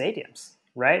full stadiums,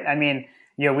 right? I mean,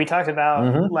 we talked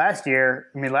about last year.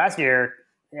 I mean, I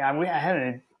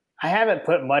haven't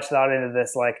put much thought into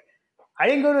this. Like, I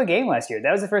didn't go to a game last year.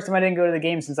 That was the first time I didn't go to the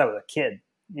game since I was a kid.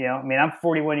 I mean, I'm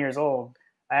 41 years old.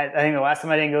 I think the last time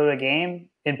I didn't go to a game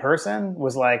in person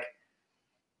was like,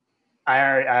 I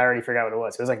already forgot what it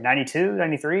was. It was like 92,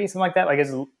 93, something like that. Like, it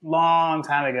was a long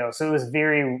time ago. So it was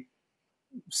very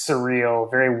surreal,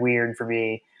 very weird for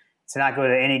me to not go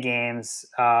to any games.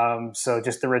 So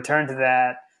just the return to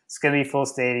that, it's going to be full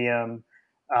stadium.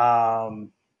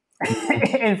 And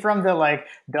from the like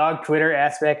dog Twitter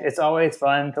aspect, it's always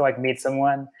fun to like meet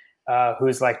someone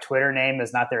whose like Twitter name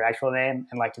is not their actual name,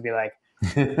 and like to be like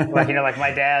like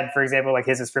my dad, for example, like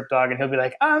his is Fripp Dog, and he'll be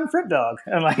like, I'm Fripp Dog,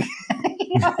 and like,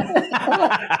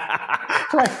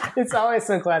 like it's always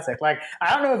so classic. Like,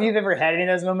 I don't know if you've ever had any of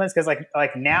those moments because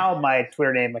like now my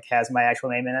Twitter name like has my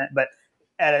actual name in it, but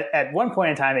at one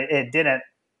point in time it didn't.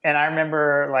 And I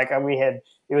remember like it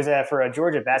was for a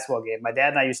Georgia basketball game. My dad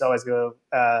and I used to always go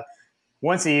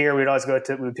once a year. We'd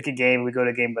pick a game. We'd go to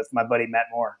a game with my buddy Matt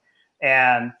Moore,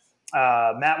 and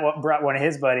Matt brought one of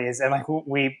his buddies, and like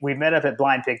we met up at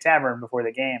Blind Pig Tavern before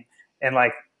the game, and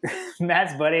like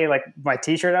Matt's buddy, like my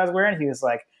T-shirt I was wearing, he was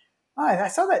like, "Oh, I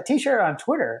saw that T-shirt on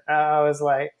Twitter." I was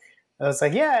like,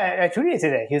 "Yeah, I tweeted it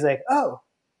today." He was like, "Oh,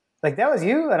 like that was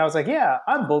you?" And I was like, "Yeah,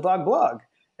 I'm Bulldog Blog."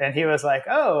 And he was like,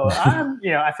 "Oh, I'm,"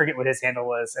 I forget what his handle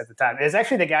was at the time. It was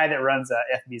actually the guy that runs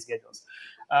FB schedules.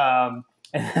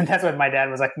 And that's what my dad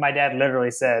was like. My dad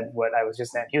literally said what I was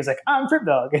just saying. He was like, I'm Fripp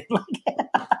Dog.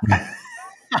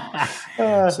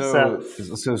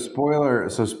 So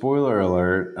spoiler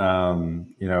alert.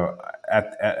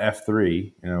 At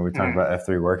F3, we talked about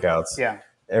F3 workouts. Yeah.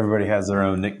 Everybody has their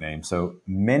own nickname. So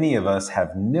many of us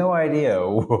have no idea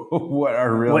what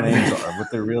our real names are, what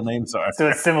their real names are. So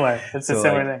it's similar. It's a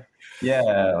similar thing.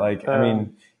 Yeah,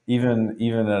 even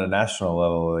at a national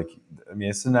level,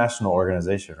 it's a national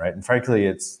organization, right? And frankly,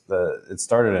 it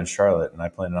started in Charlotte, and I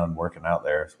planned on working out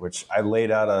there, which I laid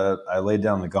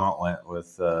down the gauntlet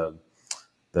with the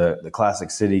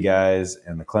Classic City guys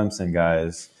and the Clemson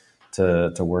guys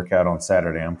to work out on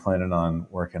Saturday. I'm planning on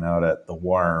working out at the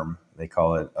Worm, they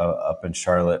call it, up in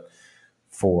Charlotte,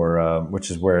 which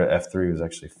is where F3 was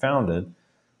actually founded.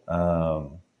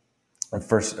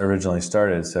 First originally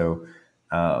started. So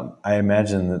I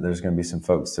imagine that there's going to be some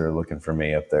folks that are looking for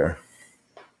me up there.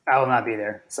 I will not be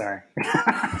there. Sorry.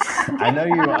 I know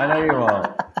you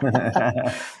won't.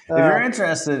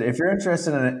 If you're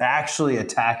interested in actually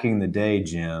attacking the day,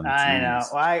 Jim. I know.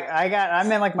 Well,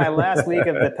 I'm in my last week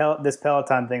of this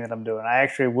Peloton thing that I'm doing. I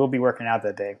actually will be working out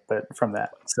that day, but from that.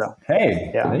 So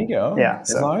hey, there you go. Yeah.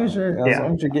 As long as you're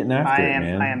getting after it,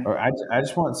 man. I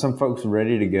just want some folks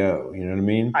ready to go. You know what I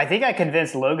mean? I think I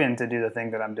convinced Logan to do the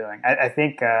thing that I'm doing. I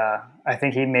think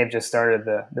he may have just started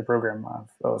the program I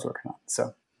was working on.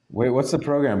 So. Wait, what's the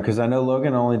program? Because I know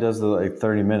Logan only does the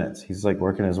 30 minutes. He's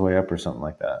working his way up or something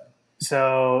like that.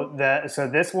 So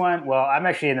this one, well, I'm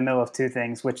actually in the middle of two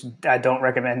things, which I don't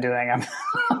recommend doing.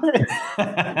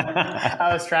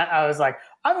 I was like,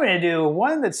 I'm going to do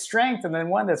one that's strength and then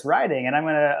one that's riding, and I'm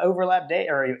going to overlap day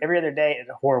or every other day. It's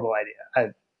a horrible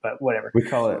idea. But whatever. We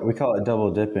call it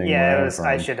double dipping. Yeah,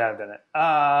 I should have done it.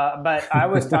 But I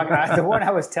was talking. The one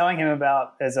I was telling him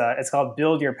about is it's called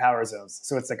Build Your Power Zones.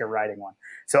 So it's like a riding one.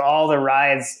 So all the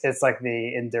rides, it's like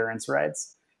the endurance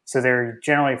rides. So they're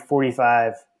generally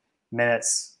 45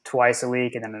 minutes twice a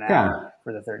week, and then an hour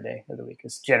for the third day of the week.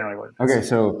 Is generally what it is. Okay,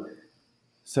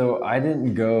 so I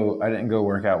didn't go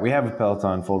work out. We have a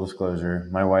Peloton. Full disclosure,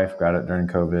 my wife got it during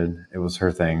COVID. It was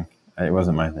her thing. It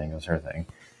wasn't my thing. It was her thing.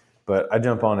 But I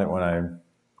jump on it when I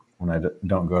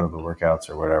don't go to the workouts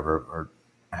or whatever, or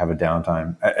have a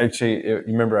downtime. You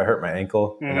remember I hurt my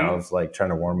ankle and I was trying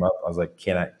to warm up. I was like,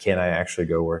 can I actually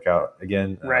go work out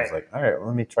again? And I was like, all right, well,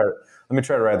 let me try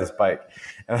to ride this bike.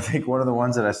 And I think one of the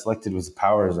ones that I selected was the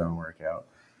Power Zone workout.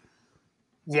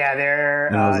 Yeah,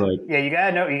 you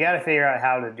gotta figure out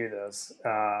how to do those.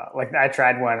 I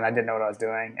tried one and I didn't know what I was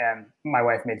doing, and my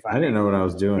wife made fun of me. I didn't know what I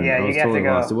was doing. Yeah, I was you have to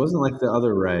go. Lost. It wasn't like the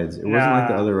other rides. It wasn't like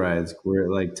the other rides where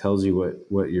it tells you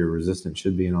what your resistance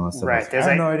should be and all that stuff. Right. I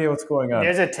have no idea what's going on.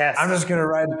 There's a test. I'm just gonna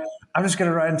ride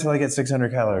until I get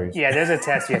 600 calories. Yeah, there's a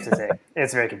test you have to take.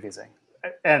 It's very confusing.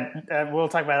 And we'll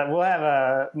talk about it. We'll have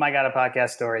a My God, a Podcast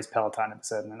Stories Peloton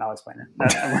episode, and then I'll explain it.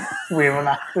 We will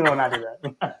not do that.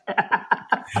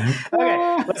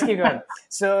 Okay, let's keep going.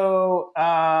 So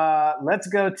let's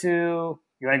go to.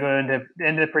 You want to go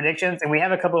into predictions, and we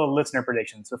have a couple of listener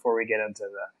predictions before we get into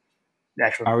the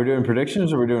actual. Are we doing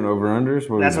predictions or are we doing over unders?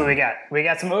 That's what we got. We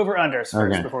got some over unders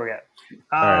first before we get.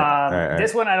 All right.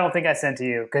 This one I don't think I sent to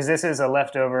you because this is a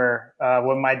leftover.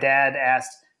 When my dad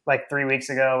asked 3 weeks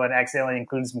ago and accidentally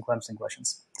included some Clemson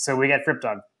questions. So we got fripped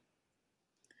on.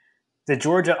 The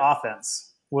Georgia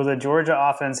offense. Will the Georgia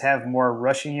offense have more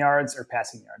rushing yards or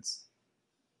passing yards?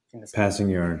 Passing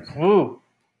yards. Ooh,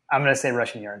 I'm going to say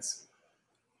rushing yards.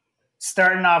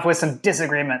 Starting off with some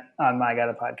disagreement on My God,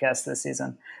 a Podcast this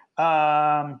season.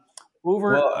 Well,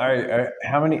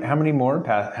 how many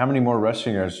more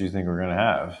rushing yards do you think we're going to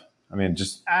have? I mean,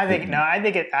 I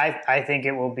think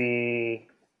it will be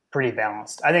pretty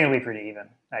balanced. I think it'll be pretty even,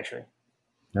 actually.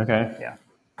 Okay. Yeah.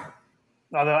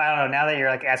 Although, I don't know, now that you're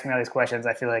asking me all these questions,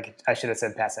 I feel like I should have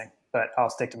said passing, but I'll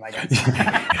stick to my guns.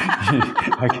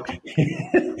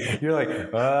 You're I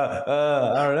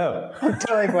don't know. I'm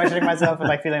totally questioning myself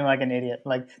and feeling like an idiot.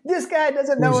 This guy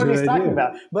doesn't know what he's talking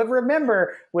about. But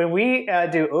remember, when we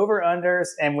do over-unders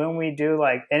and when we do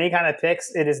any kind of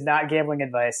picks, it is not gambling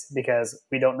advice because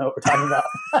we don't know what we're talking about.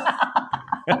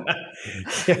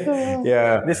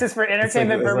 Yeah. This is for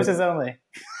entertainment purposes only.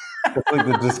 It's like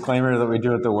the disclaimer that we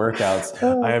do at the workouts.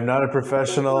 I am not a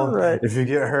professional. Right. If you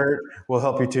get hurt, we'll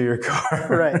help you to your car.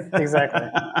 Right.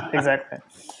 Exactly.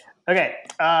 Okay.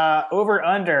 Over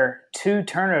under 2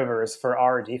 turnovers for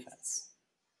our defense.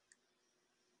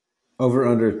 Over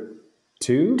under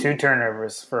 2? 2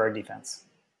 turnovers for our defense.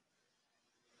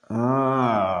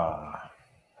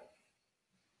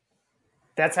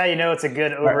 That's how you know it's a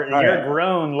good over. Your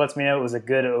groan lets me know it was a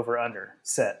good over under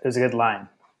set. It was a good line.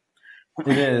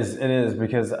 It is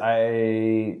because all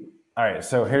right,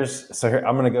 so here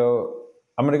I'm gonna go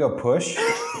push.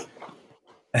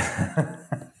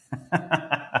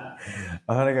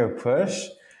 I'm gonna go push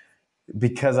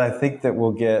because I think that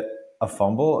we'll get a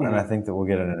fumble and I think that we'll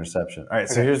get an interception. All right,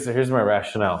 so here's my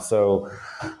rationale. So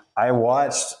I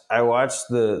watched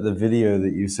the video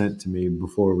that you sent to me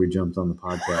before we jumped on the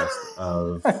podcast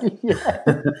of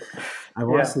I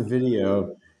watched the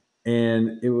video,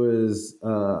 and it was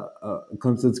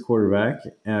Clemson's quarterback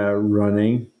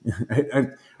running.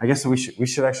 I guess we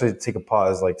should actually take a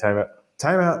pause, like time out.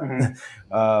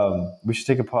 We should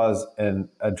take a pause and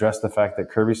address the fact that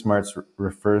Kirby Smarts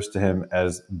refers to him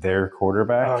as their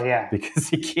quarterback because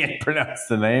he can't pronounce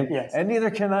the name, and neither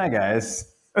can I, guys.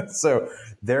 So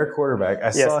their quarterback,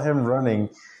 I saw him running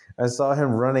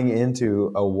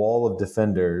into a wall of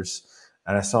defenders,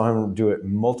 and I saw him do it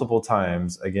multiple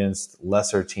times against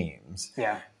lesser teams.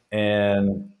 Yeah.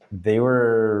 And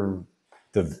we're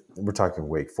talking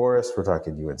Wake Forest, we're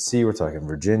talking UNC, we're talking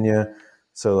Virginia.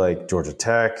 So like Georgia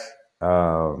Tech,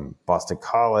 Boston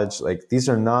College, like these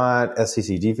are not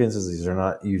SEC defenses. These are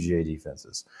not UGA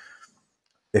defenses.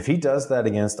 If he does that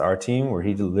against our team where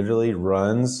he literally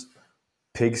runs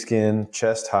pigskin,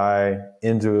 chest high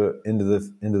into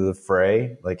the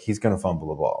fray, like he's going to fumble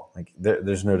the ball. Like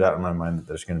there's no doubt in my mind that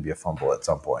there's going to be a fumble at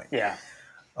some point. Yeah.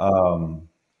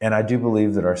 And I do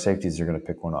believe that our safeties are going to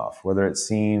pick one off, whether it's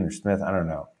Seen or Smith. I don't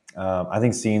know. I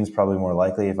think Seen's probably more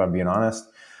likely, if I'm being honest.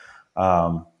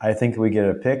 I think we get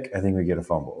a pick. I think we get a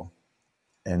fumble,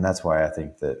 and that's why I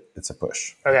think that it's a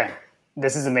push. Okay,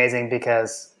 this is amazing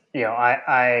because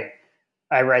I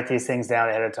write these things down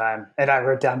ahead of time, and I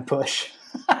wrote down push.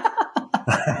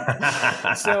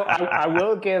 So I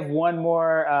will give one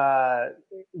more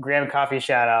Graham Coffee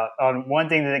shout out on one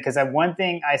thing because one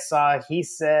thing I saw, he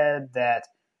said that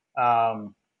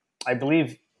I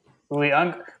believe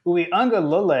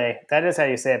Uiagalelei, that is how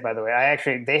you say it, by the way.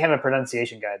 They have a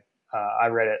pronunciation guide. I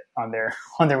read it on their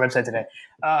website today.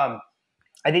 I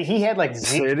think he had like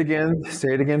Say it again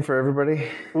for everybody.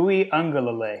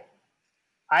 Uiagalelei.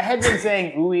 I had been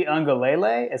saying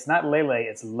Uiagalelei. It's not Lele,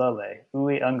 it's Lele.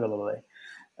 Uiagalelei.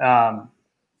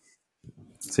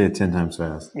 Say it 10 times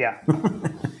fast. Yeah.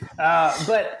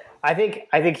 But I think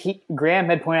Graham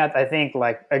had pointed out, I think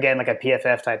like a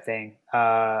PFF type thing.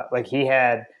 Like he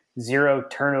had 0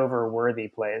 turnover worthy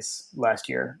plays last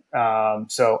year.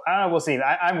 So I don't know, we'll see.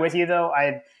 I'm with you though.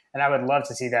 I would love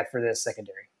to see that for this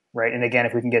secondary, right? And again,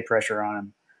 if we can get pressure on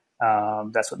him,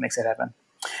 that's what makes it happen.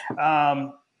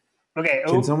 Okay.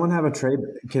 Can someone have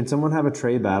a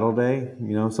Trey battle day?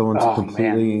 Someone's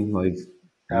completely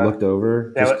looked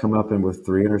over, come up and with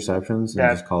 3 interceptions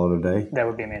and just call it a day. That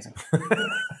would be amazing.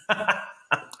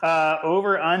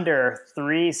 Over under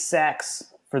 3 sacks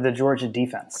for the Georgia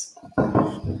defense.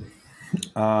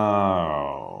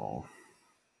 Oh,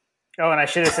 and I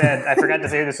should have said, I forgot to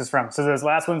say who this was from. So those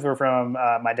last ones were from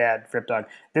my dad, Frip Dog.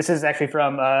 This is actually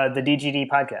from the DGD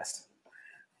podcast.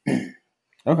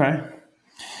 Okay.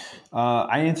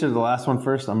 I answered the last one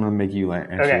first. I'm going to make you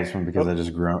answer this one because I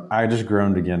just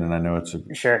groaned again, and I know it's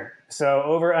sure. So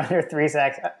over under 3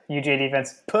 sacks, UJ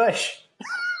defense push.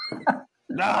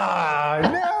 No.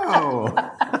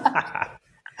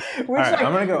 All right,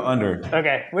 I'm going to go under.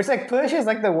 Okay, which push is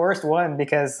the worst one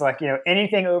because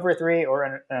anything over 3 or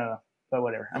under, but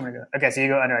whatever. I'm going to go. Okay, so you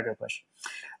go under, I go push.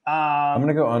 I'm going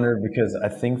to go under because I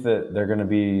think that they're going to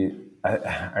be. All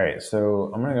right,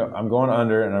 so I'm going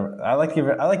under, and I like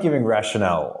giving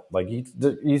rationale. Like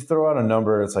you throw out a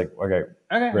number, it's like okay,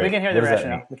 great. We can hear the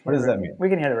rationale. What does that mean? We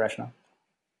can hear the rationale.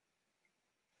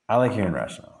 I like hearing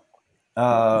rationale.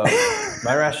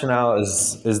 My rationale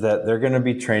is that they're going to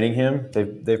be training him.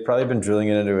 They've probably been drilling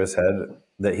it into his head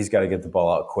that he's got to get the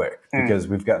ball out quick because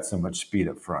we've got so much speed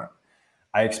up front.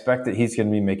 I expect that he's going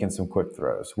to be making some quick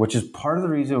throws, which is part of the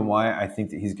reason why I think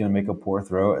that he's going to make a poor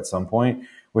throw at some point,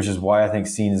 which is why I think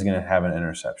Seen is going to have an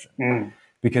interception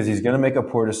because he's going to make a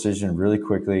poor decision really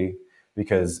quickly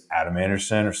because Adam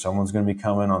Anderson or someone's going to be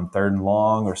coming on 3rd and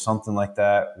long or something like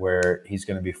that where he's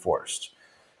going to be forced.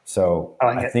 So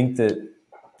I think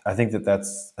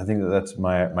that's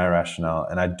my rationale,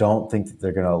 and I don't think that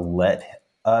they're going to let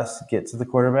us get to the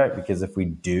quarterback because if we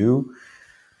do,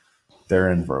 they're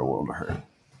in for a world of hurt.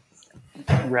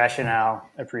 Rationale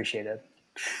appreciated.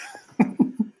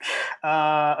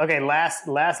 Okay, last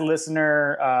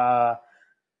listener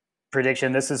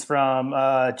prediction. This is from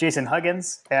Jason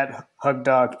Huggins at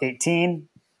HugDog18.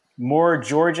 More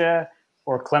Georgia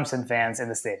or Clemson fans in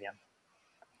the stadium?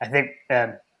 I think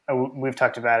we've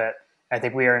talked about it. I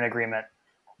think we are in agreement.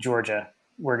 Georgia.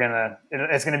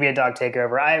 It's gonna be a dog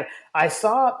takeover. I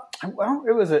saw, well,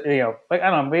 it was I don't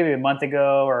know, maybe a month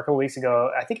ago or a couple weeks ago.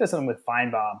 I think it was something with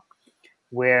Feinbaum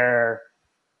where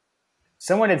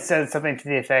someone had said something to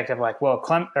the effect of well,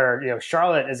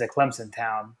 Charlotte is a Clemson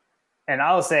town, And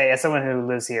I'll say, as someone who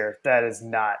lives here, that is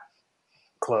not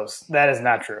close. That is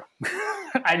not true.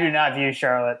 I do not view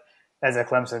Charlotte as a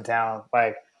Clemson town,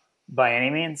 like by any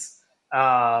means.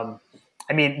 I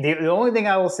mean, the only thing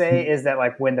I will say is that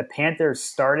like when the Panthers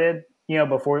started,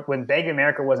 before when Bank of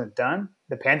America wasn't done,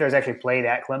 the Panthers actually played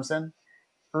at Clemson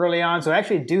early on. So I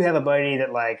actually do have a buddy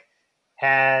that like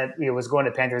was going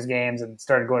to Panthers games and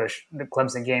started going to the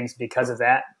Clemson games because of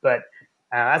that. But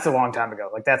that's a long time ago.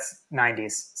 Like that's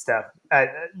 90s stuff.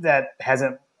 That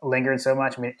hasn't lingered so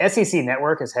much. I mean, SEC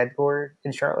Network is headquartered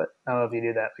in Charlotte. I don't know if you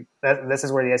do that. This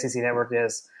is where the SEC Network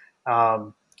is.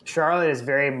 Charlotte is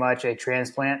very much a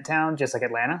transplant town, just like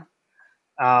Atlanta.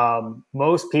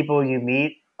 Most people you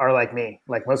meet are like me.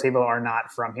 Like most people are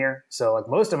not from here. So like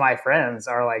most of my friends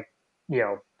are like,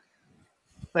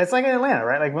 it's like in Atlanta,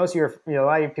 right? Like most of your, a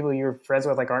lot of people you're friends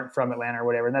with like aren't from Atlanta or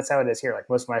whatever. And that's how it is here. Like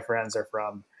most of my friends they're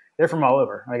from all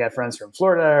over. I got friends from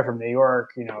Florida, from New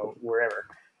York, wherever.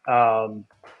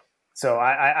 So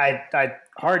I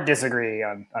hard disagree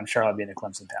on Charlotte being a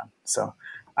Clemson town. So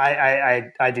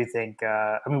I do think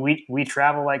I mean we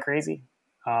travel like crazy.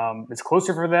 It's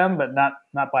closer for them, but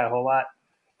not by a whole lot.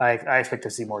 I expect to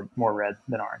see more red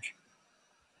than orange.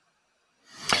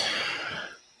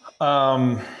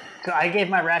 So I gave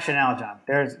my rationale, John.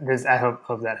 There's I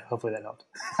hopefully that helped.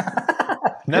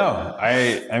 No,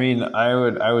 I mean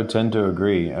I would tend to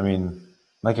agree. I mean,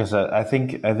 like I said, I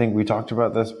think we talked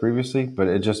about this previously, but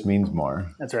it just means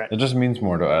more. That's right. It just means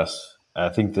more to us. I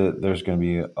think that there's going to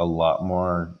be a lot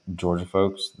more Georgia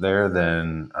folks there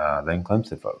than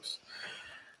Clemson folks.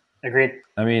 Agreed.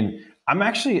 I mean, I'm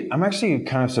actually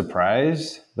kind of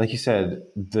surprised. Like you said,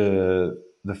 the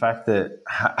fact that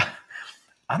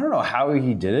I don't know how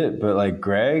he did it, but like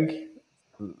Greg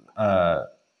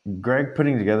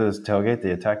putting together this tailgate,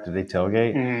 the Attack Today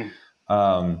tailgate.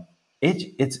 Mm-hmm.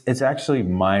 It's actually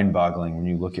mind-boggling when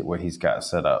you look at what he's got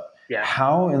set up. Yeah.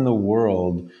 How in the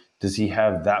world does he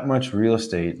have that much real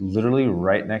estate literally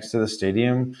right next to the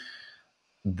stadium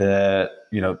that,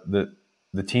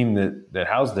 the team that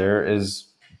housed there is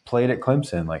played at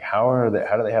Clemson? Like how do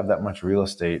they have that much real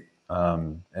estate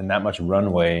and that much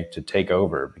runway to take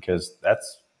over? Because I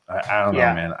don't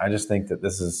know, man. I just think that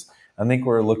I think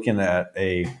we're looking at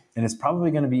and it's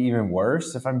probably going to be even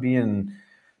worse if I'm being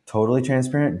totally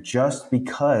transparent, just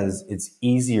because it's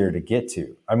easier to get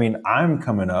to. I mean, I'm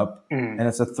coming up and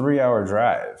it's a 3-hour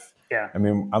drive. Yeah. I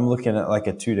mean, I'm looking at like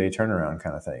a 2-day turnaround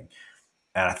kind of thing.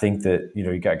 And I think that,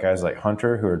 you got guys like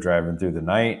Hunter who are driving through the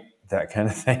night, that kind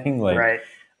of thing. Like, right.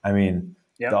 I mean,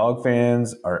 Dog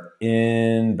fans are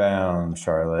inbound,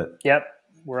 Charlotte. Yep.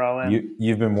 We're all in.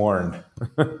 You've been warned.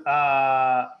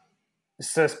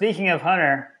 So speaking of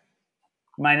Hunter,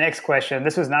 my next question,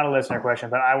 this was not a listener question,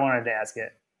 but I wanted to ask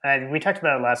it. We talked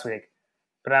about it last week,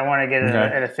 but I want to get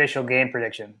an official game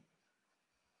prediction.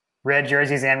 Red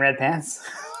jerseys and red pants?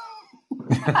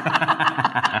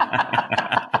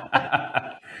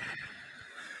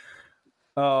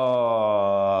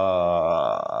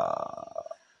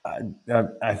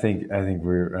 I think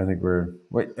we're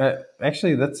wait.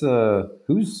 Actually, that's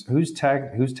who's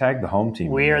tagged the home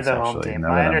team. We are the home team.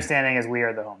 My understanding is we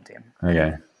are the home team.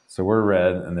 Okay, so we're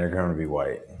red and they're going to be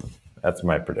white. That's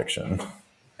my prediction.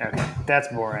 Okay, that's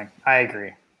boring. I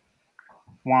agree.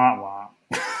 Wah wah.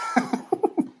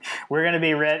 We're going to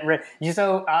be red.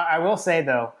 So I will say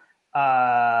though,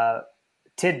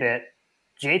 tidbit: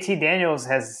 JT Daniels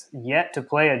has yet to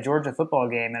play a Georgia football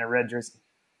game in a red jersey.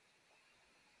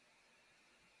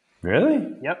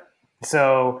 Really? Yep.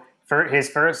 So for his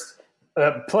first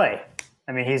play,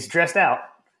 I mean, he's dressed out,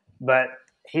 but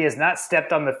he has not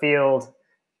stepped on the field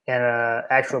in an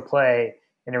actual play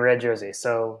in a red jersey.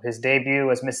 So his debut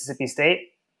was Mississippi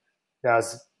State. That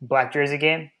was a black jersey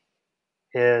game.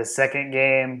 His second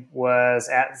game was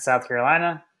at South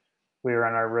Carolina. We were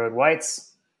on our road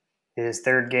whites. His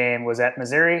third game was at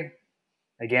Missouri.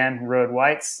 Again, road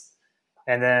whites.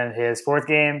 And then his fourth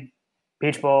game,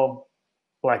 Peach Bowl,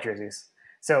 black jerseys.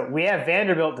 So we have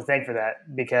Vanderbilt to thank for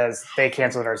that because they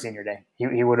canceled our senior day.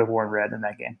 He would have worn red in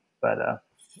that game. But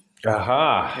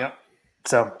Yep.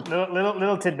 So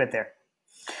little tidbit there.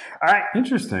 All right.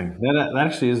 Interesting. That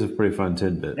actually is a pretty fun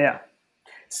tidbit. Yeah.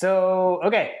 So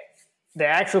okay, the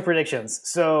actual predictions.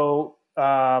 So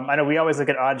I know we always look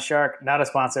at Odd Shark, not a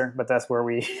sponsor, but that's where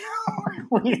we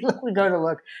we go to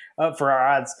look up for our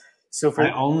odds. So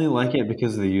I only like it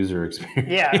because of the user experience.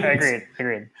 Yeah,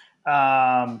 agreed.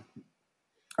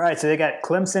 All right, so they got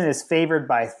Clemson is favored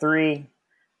by 3.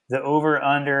 The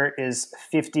over-under is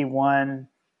 51.5.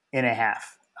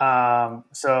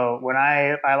 So when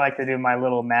I like to do my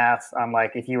little math, I'm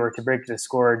like, if you were to break the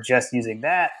score just using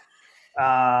that,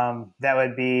 That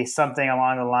would be something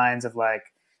along the lines of like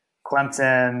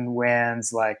Clemson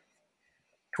wins like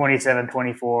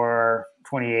 27-24,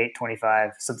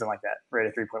 28-25, something like that, right?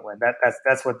 A 3-point win.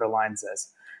 That's what the line says.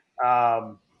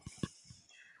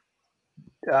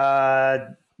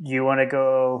 You want to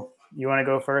go? You want to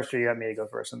go first, or you want me to go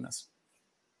first on this?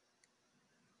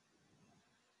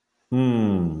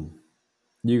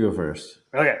 You go first.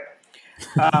 Okay.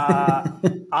 I'm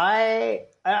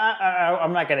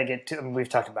not going to get too. I mean, we've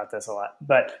talked about this a lot,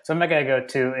 so I'm not going to go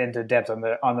too into depth on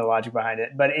the logic behind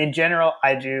it. But in general,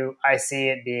 I see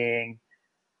it being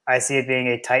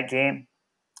a tight game.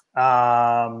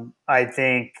 I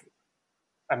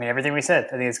mean, everything we said.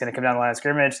 I think it's going to come down to the line of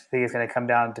scrimmage. I think it's going to come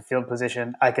down to field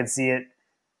position. I could see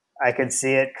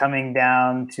it coming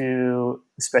down to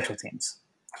special teams.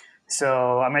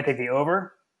 So I'm going to take the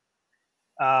over.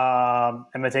 I'm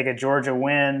going to take a Georgia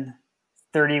win,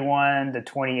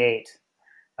 31-28.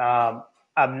 I'm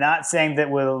not saying that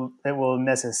it will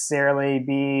necessarily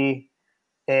be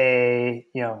a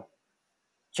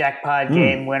jackpot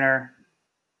game winner,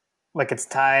 like it's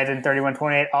tied in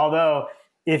 31-28. Although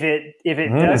if it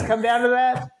does come down to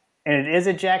that, and it is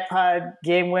a jackpot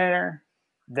game winner,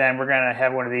 then we're gonna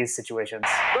have one of these situations.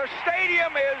 The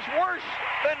stadium is worse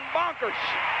than bonkers.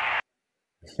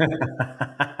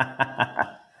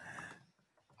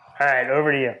 All right,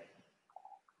 over to you.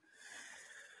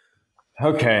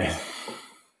 Okay.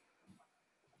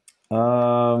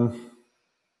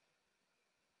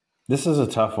 This is a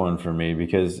tough one for me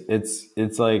because it's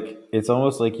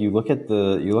almost like you look at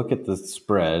the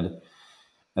spread,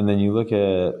 and then you look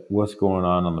at what's going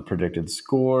on the predicted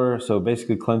score. So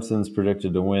basically, Clemson's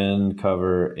predicted to win,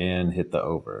 cover, and hit the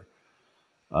over.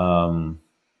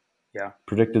 Yeah.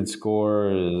 Predicted score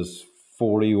is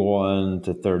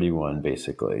 41-31,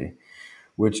 basically,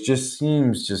 which just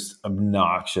seems just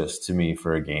obnoxious to me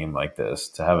for a game like this,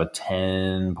 to have a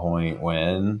 10-point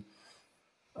win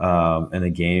in a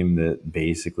game that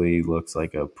basically looks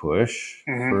like a push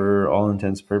for all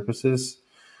intents and purposes.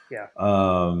 Yeah.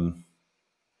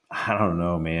 I don't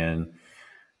know, man.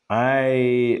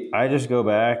 I just go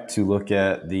back to look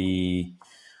at the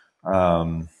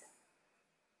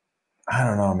I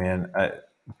don't know, man.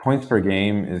 Points per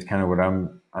game is kind of what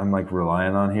I'm like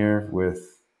relying on here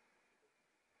with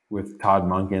Todd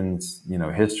Monken's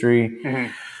history.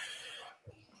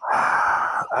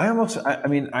 I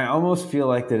almost feel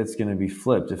like that it's going to be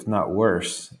flipped, if not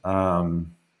worse.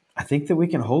 I think that we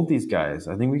can hold these guys.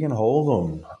 I think we can hold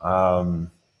them.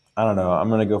 I don't know. I'm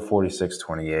going to go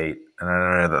 46-28, and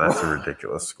I know that's a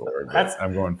ridiculous score, but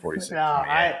I'm going 46-28. No,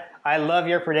 I love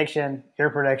your prediction.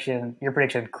 Your prediction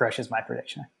crushes my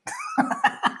prediction.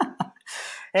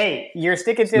 Hey, you're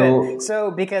sticking to it.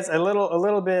 So because a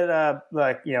little bit a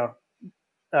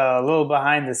little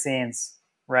behind the scenes,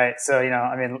 right? So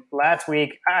I mean, last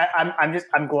week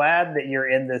I'm glad that you're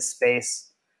in this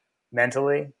space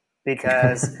mentally,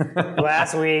 because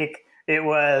last week it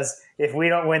was, if we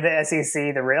don't win the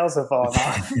SEC, the rails have fallen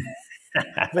off.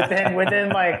 But then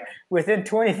within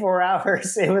 24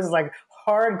 hours, it was like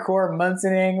hardcore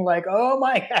Munsoning, like, oh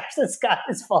my gosh, the sky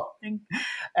is falling.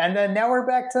 And then now we're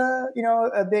back to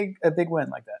a big win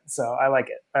like that. So I like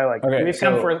it. Okay, We've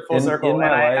come full circle,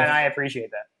 and I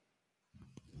appreciate that.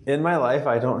 In my life,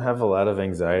 I don't have a lot of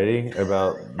anxiety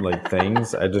about like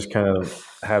things. I just kind of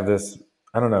have this.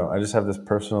 I don't know. I just have this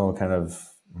personal kind of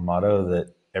motto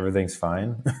that everything's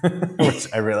fine, which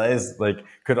I realize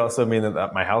could also mean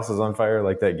that my house is on fire,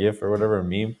 like that GIF or whatever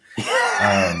meme.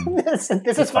 This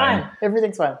is fine.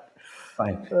 Everything's fine.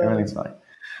 Fine. Everything's fine.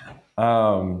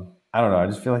 I don't know. I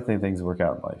just feel like things work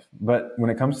out in life. But when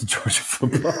it comes to Georgia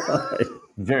football, I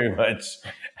very much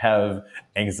have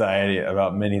anxiety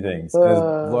about many things. It's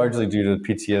largely due to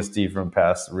PTSD from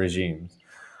past regimes.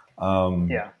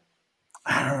 Yeah.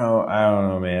 I don't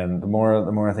know, man. The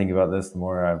more I think about this, the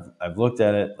more I've looked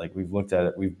at it. Like, we've looked at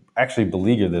it. We've actually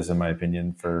beleaguered this, in my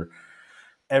opinion, for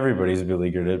everybody's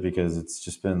beleaguered it, because it's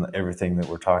just been everything that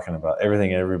we're talking about.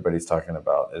 Everything everybody's talking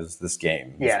about is this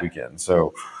game this weekend.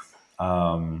 So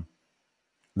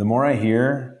the more I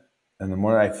hear and the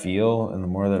more I feel and the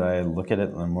more that I look at it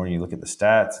and the more you look at the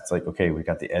stats, it's like, okay, we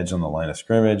got the edge on the line of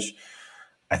scrimmage.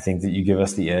 I think that you give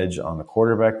us the edge on the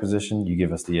quarterback position. You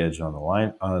give us the edge on the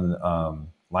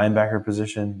linebacker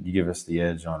position. You give us the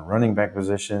edge on running back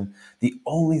position. The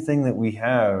only thing that we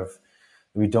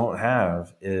don't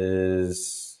have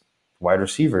is wide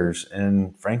receivers.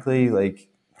 And frankly,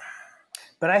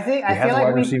 but I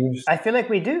feel like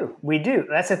we do. We do.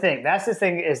 That's the thing.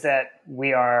 Is that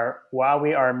while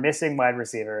we are missing wide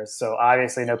receivers, so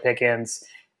obviously no Pickens,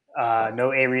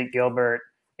 no Arik Gilbert,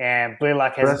 and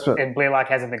Blaylock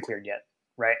hasn't been cleared yet,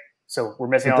 right? So we're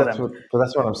missing all of them. But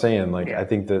that's what I'm saying. Like, I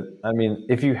think that, I mean,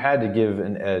 if you had to give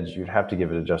an edge, you'd have to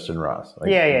give it to Justin Ross. Like,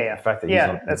 The fact that he's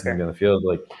going to be on the field,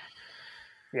 like,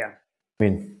 yeah. I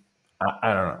mean,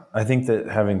 I don't know. I think that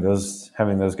having those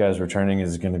guys returning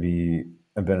is going to be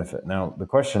a benefit. Now, the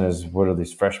question is, what are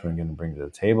these freshmen going to bring to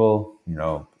the table? You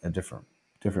know, at different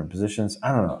positions.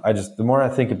 I don't know. The more I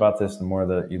think about this, the more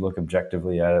that you look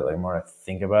objectively at it, like the more I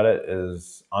think about it,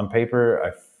 is on paper,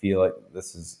 I feel like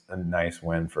this is a nice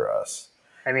win for us.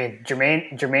 I mean,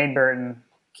 Jermaine Burton,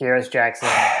 Kyrus Jackson,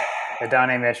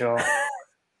 Adonai Mitchell,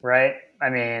 right?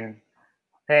 I mean,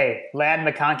 hey, Ladd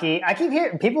McConkey. I keep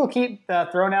hearing people keep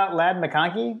throwing out Ladd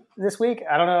McConkey this week.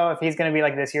 I don't know if he's going to be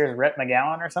like this year's Rhett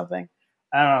McGowan or something.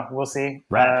 I don't know. We'll see.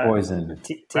 Rat poison.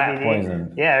 Rat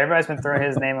poison. Yeah, everybody's been throwing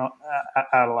his name out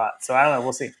a lot. So I don't know.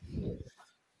 We'll see.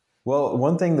 Well,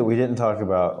 one thing that we didn't talk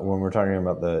about when we're talking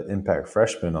about the impact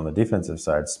freshman on the defensive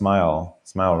side, Smile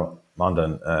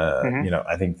London. You know,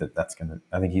 I think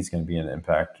I think he's gonna be an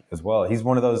impact as well. He's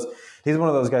one of those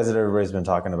guys that everybody's been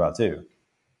talking about too.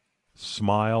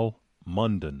 Smile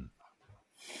Munden.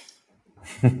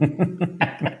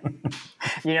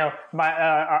 You know, my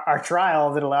our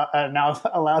trial that now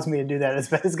allows me to do that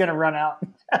is going to run out,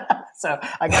 so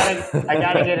I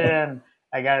gotta get it in.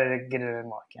 I gotta get it in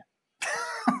while I can.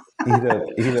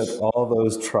 Eat up all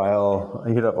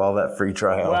that free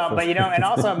trial. Well, but you know, and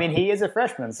also, I mean, he is a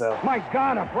freshman, so My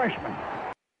God, a freshman.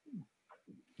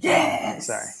 yes.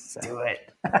 Sorry. Do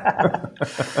it.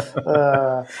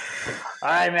 All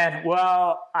right, man.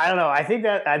 Well, I don't know. I think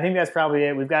that's probably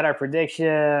it. We've got our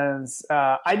predictions.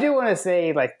 I do want to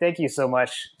say, like, thank you so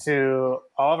much to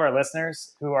all of our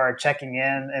listeners who are checking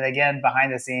in. And again,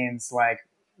 behind the scenes, like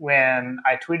when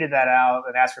I tweeted that out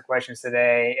and asked for questions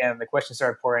today, and the questions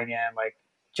started pouring in, like,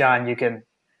 John, you can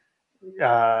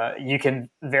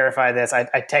verify this. I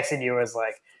texted you as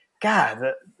like, God,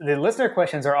 the listener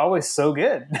questions are always so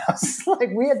good.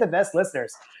 Like, we had the best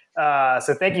listeners.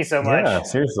 So thank you so much. Yeah,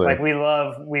 seriously. Like, we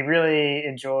really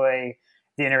enjoy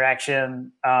the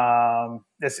interaction.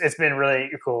 It's been really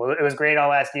cool. It was great all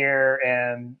last year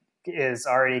and is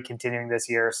already continuing this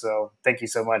year. So thank you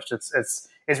so much.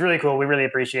 It's really cool. We really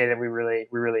appreciate it. We really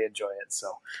enjoy it.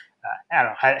 So I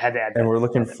don't know. I had to add that. And we're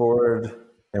looking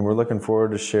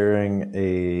forward to sharing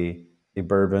a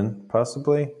bourbon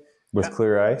possibly with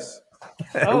Clear Ice.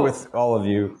 With all of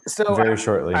you very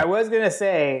shortly. I was going to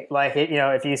say, like, you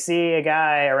know, if you see a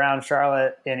guy around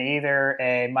Charlotte in either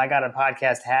a My God a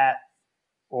Podcast hat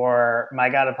or My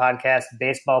God a Podcast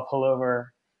baseball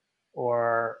pullover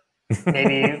or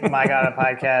maybe My God a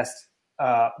Podcast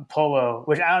polo,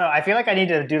 which I don't know. I feel like I need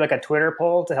to do like a Twitter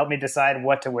poll to help me decide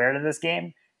what to wear to this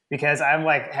game because I'm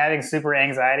like having super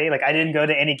anxiety. Like, I didn't go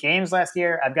to any games last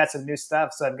year. I've got some new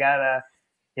stuff. So I've got to,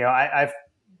 you know, I've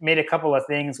made a couple of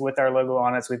things with our logo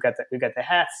on it. So we've got the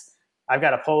hats. I've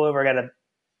got a pullover. I don't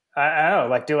know,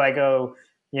 like, do I go,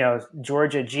 you know,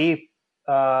 Georgia Jeep,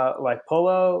 like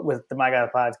polo with the My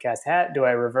God Podcast hat? Do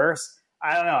I reverse?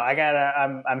 I don't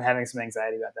know. I'm having some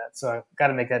anxiety about that. So I've got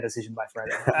to make that decision by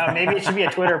Friday. Maybe it should be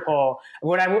a Twitter poll.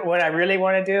 What I really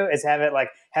want to do is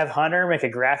have Hunter make a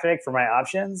graphic for my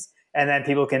options, and then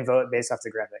people can vote based off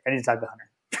the graphic. I need to talk to Hunter.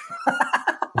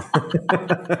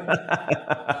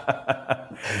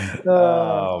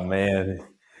 Oh man,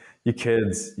 you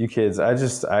kids. I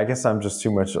guess I'm just too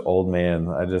much old man.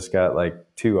 I just got like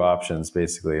two options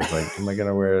basically. It's like, am I going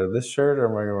to wear this shirt or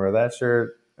am I going to wear that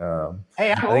shirt?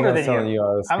 Hey, I'm older than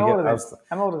you. I'm older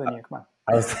than you. Come on.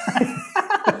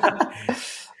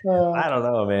 I don't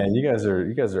know, man. You guys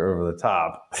are over the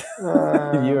top.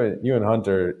 You and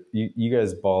Hunter, you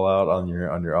guys ball out on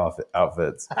your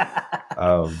outfits.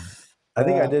 I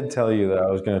think I did tell you that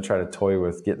I was going to try to toy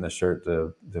with getting a shirt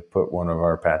to put one of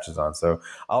our patches on. So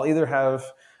I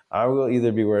will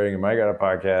either be wearing a My God a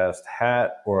Podcast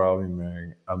hat or I'll be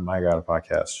wearing a My God a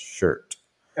Podcast shirt.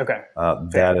 Okay.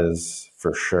 That is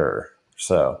for sure.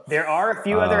 So there are a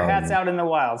few other hats out in the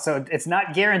wild. So it's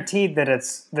not guaranteed that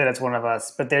it's one of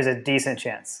us, but there's a decent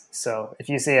chance. So if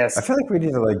you see us, I feel like we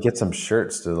need to like get some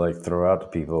shirts to like throw out to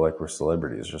people like we're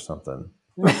celebrities or something.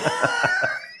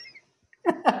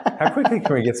 How quickly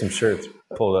can we get some shirts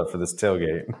pulled up for this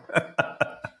tailgate?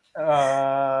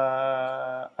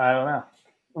 I don't know.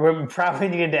 We probably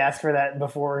needed to ask for that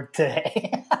before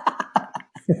today.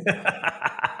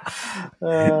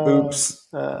 Oops.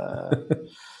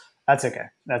 That's okay.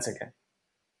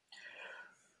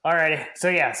 Alrighty. So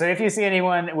if you see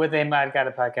anyone with a My God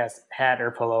a Podcast hat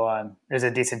or polo on, there's a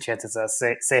decent chance it's us.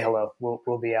 Say hello.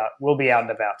 We'll be out. We'll be out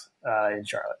and about in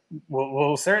Charlotte.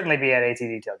 We'll certainly be at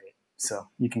ATD tailgate. So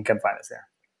you can come find us there.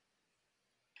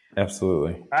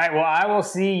 Absolutely. All right. Well, I will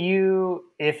see you,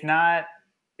 if not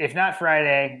if not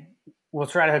Friday, we'll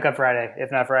try to hook up Friday.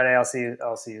 If not Friday, I'll see you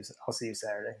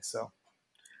Saturday. So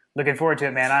looking forward to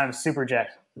it, man. I'm super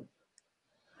jacked.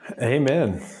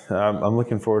 Amen. I'm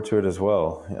looking forward to it as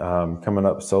well. Coming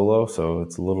up solo, so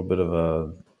it's a little bit of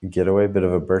a getaway, bit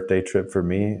of a birthday trip for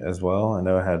me as well. I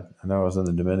know I was in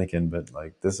the Dominican, but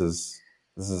like this is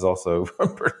also a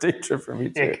birthday trip for me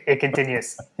too. It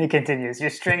continues. It continues. You're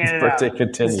stringing it birthday out.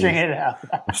 continues. You're stringing it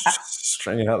out.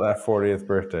 Stringing out that 40th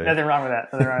birthday. Nothing wrong with that.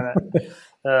 All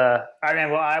right,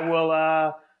 man. Well, I will.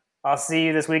 I'll see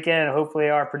you this weekend, and hopefully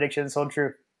our predictions hold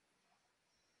true.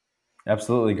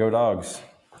 Absolutely. Go Dogs.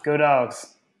 Go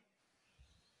Dogs.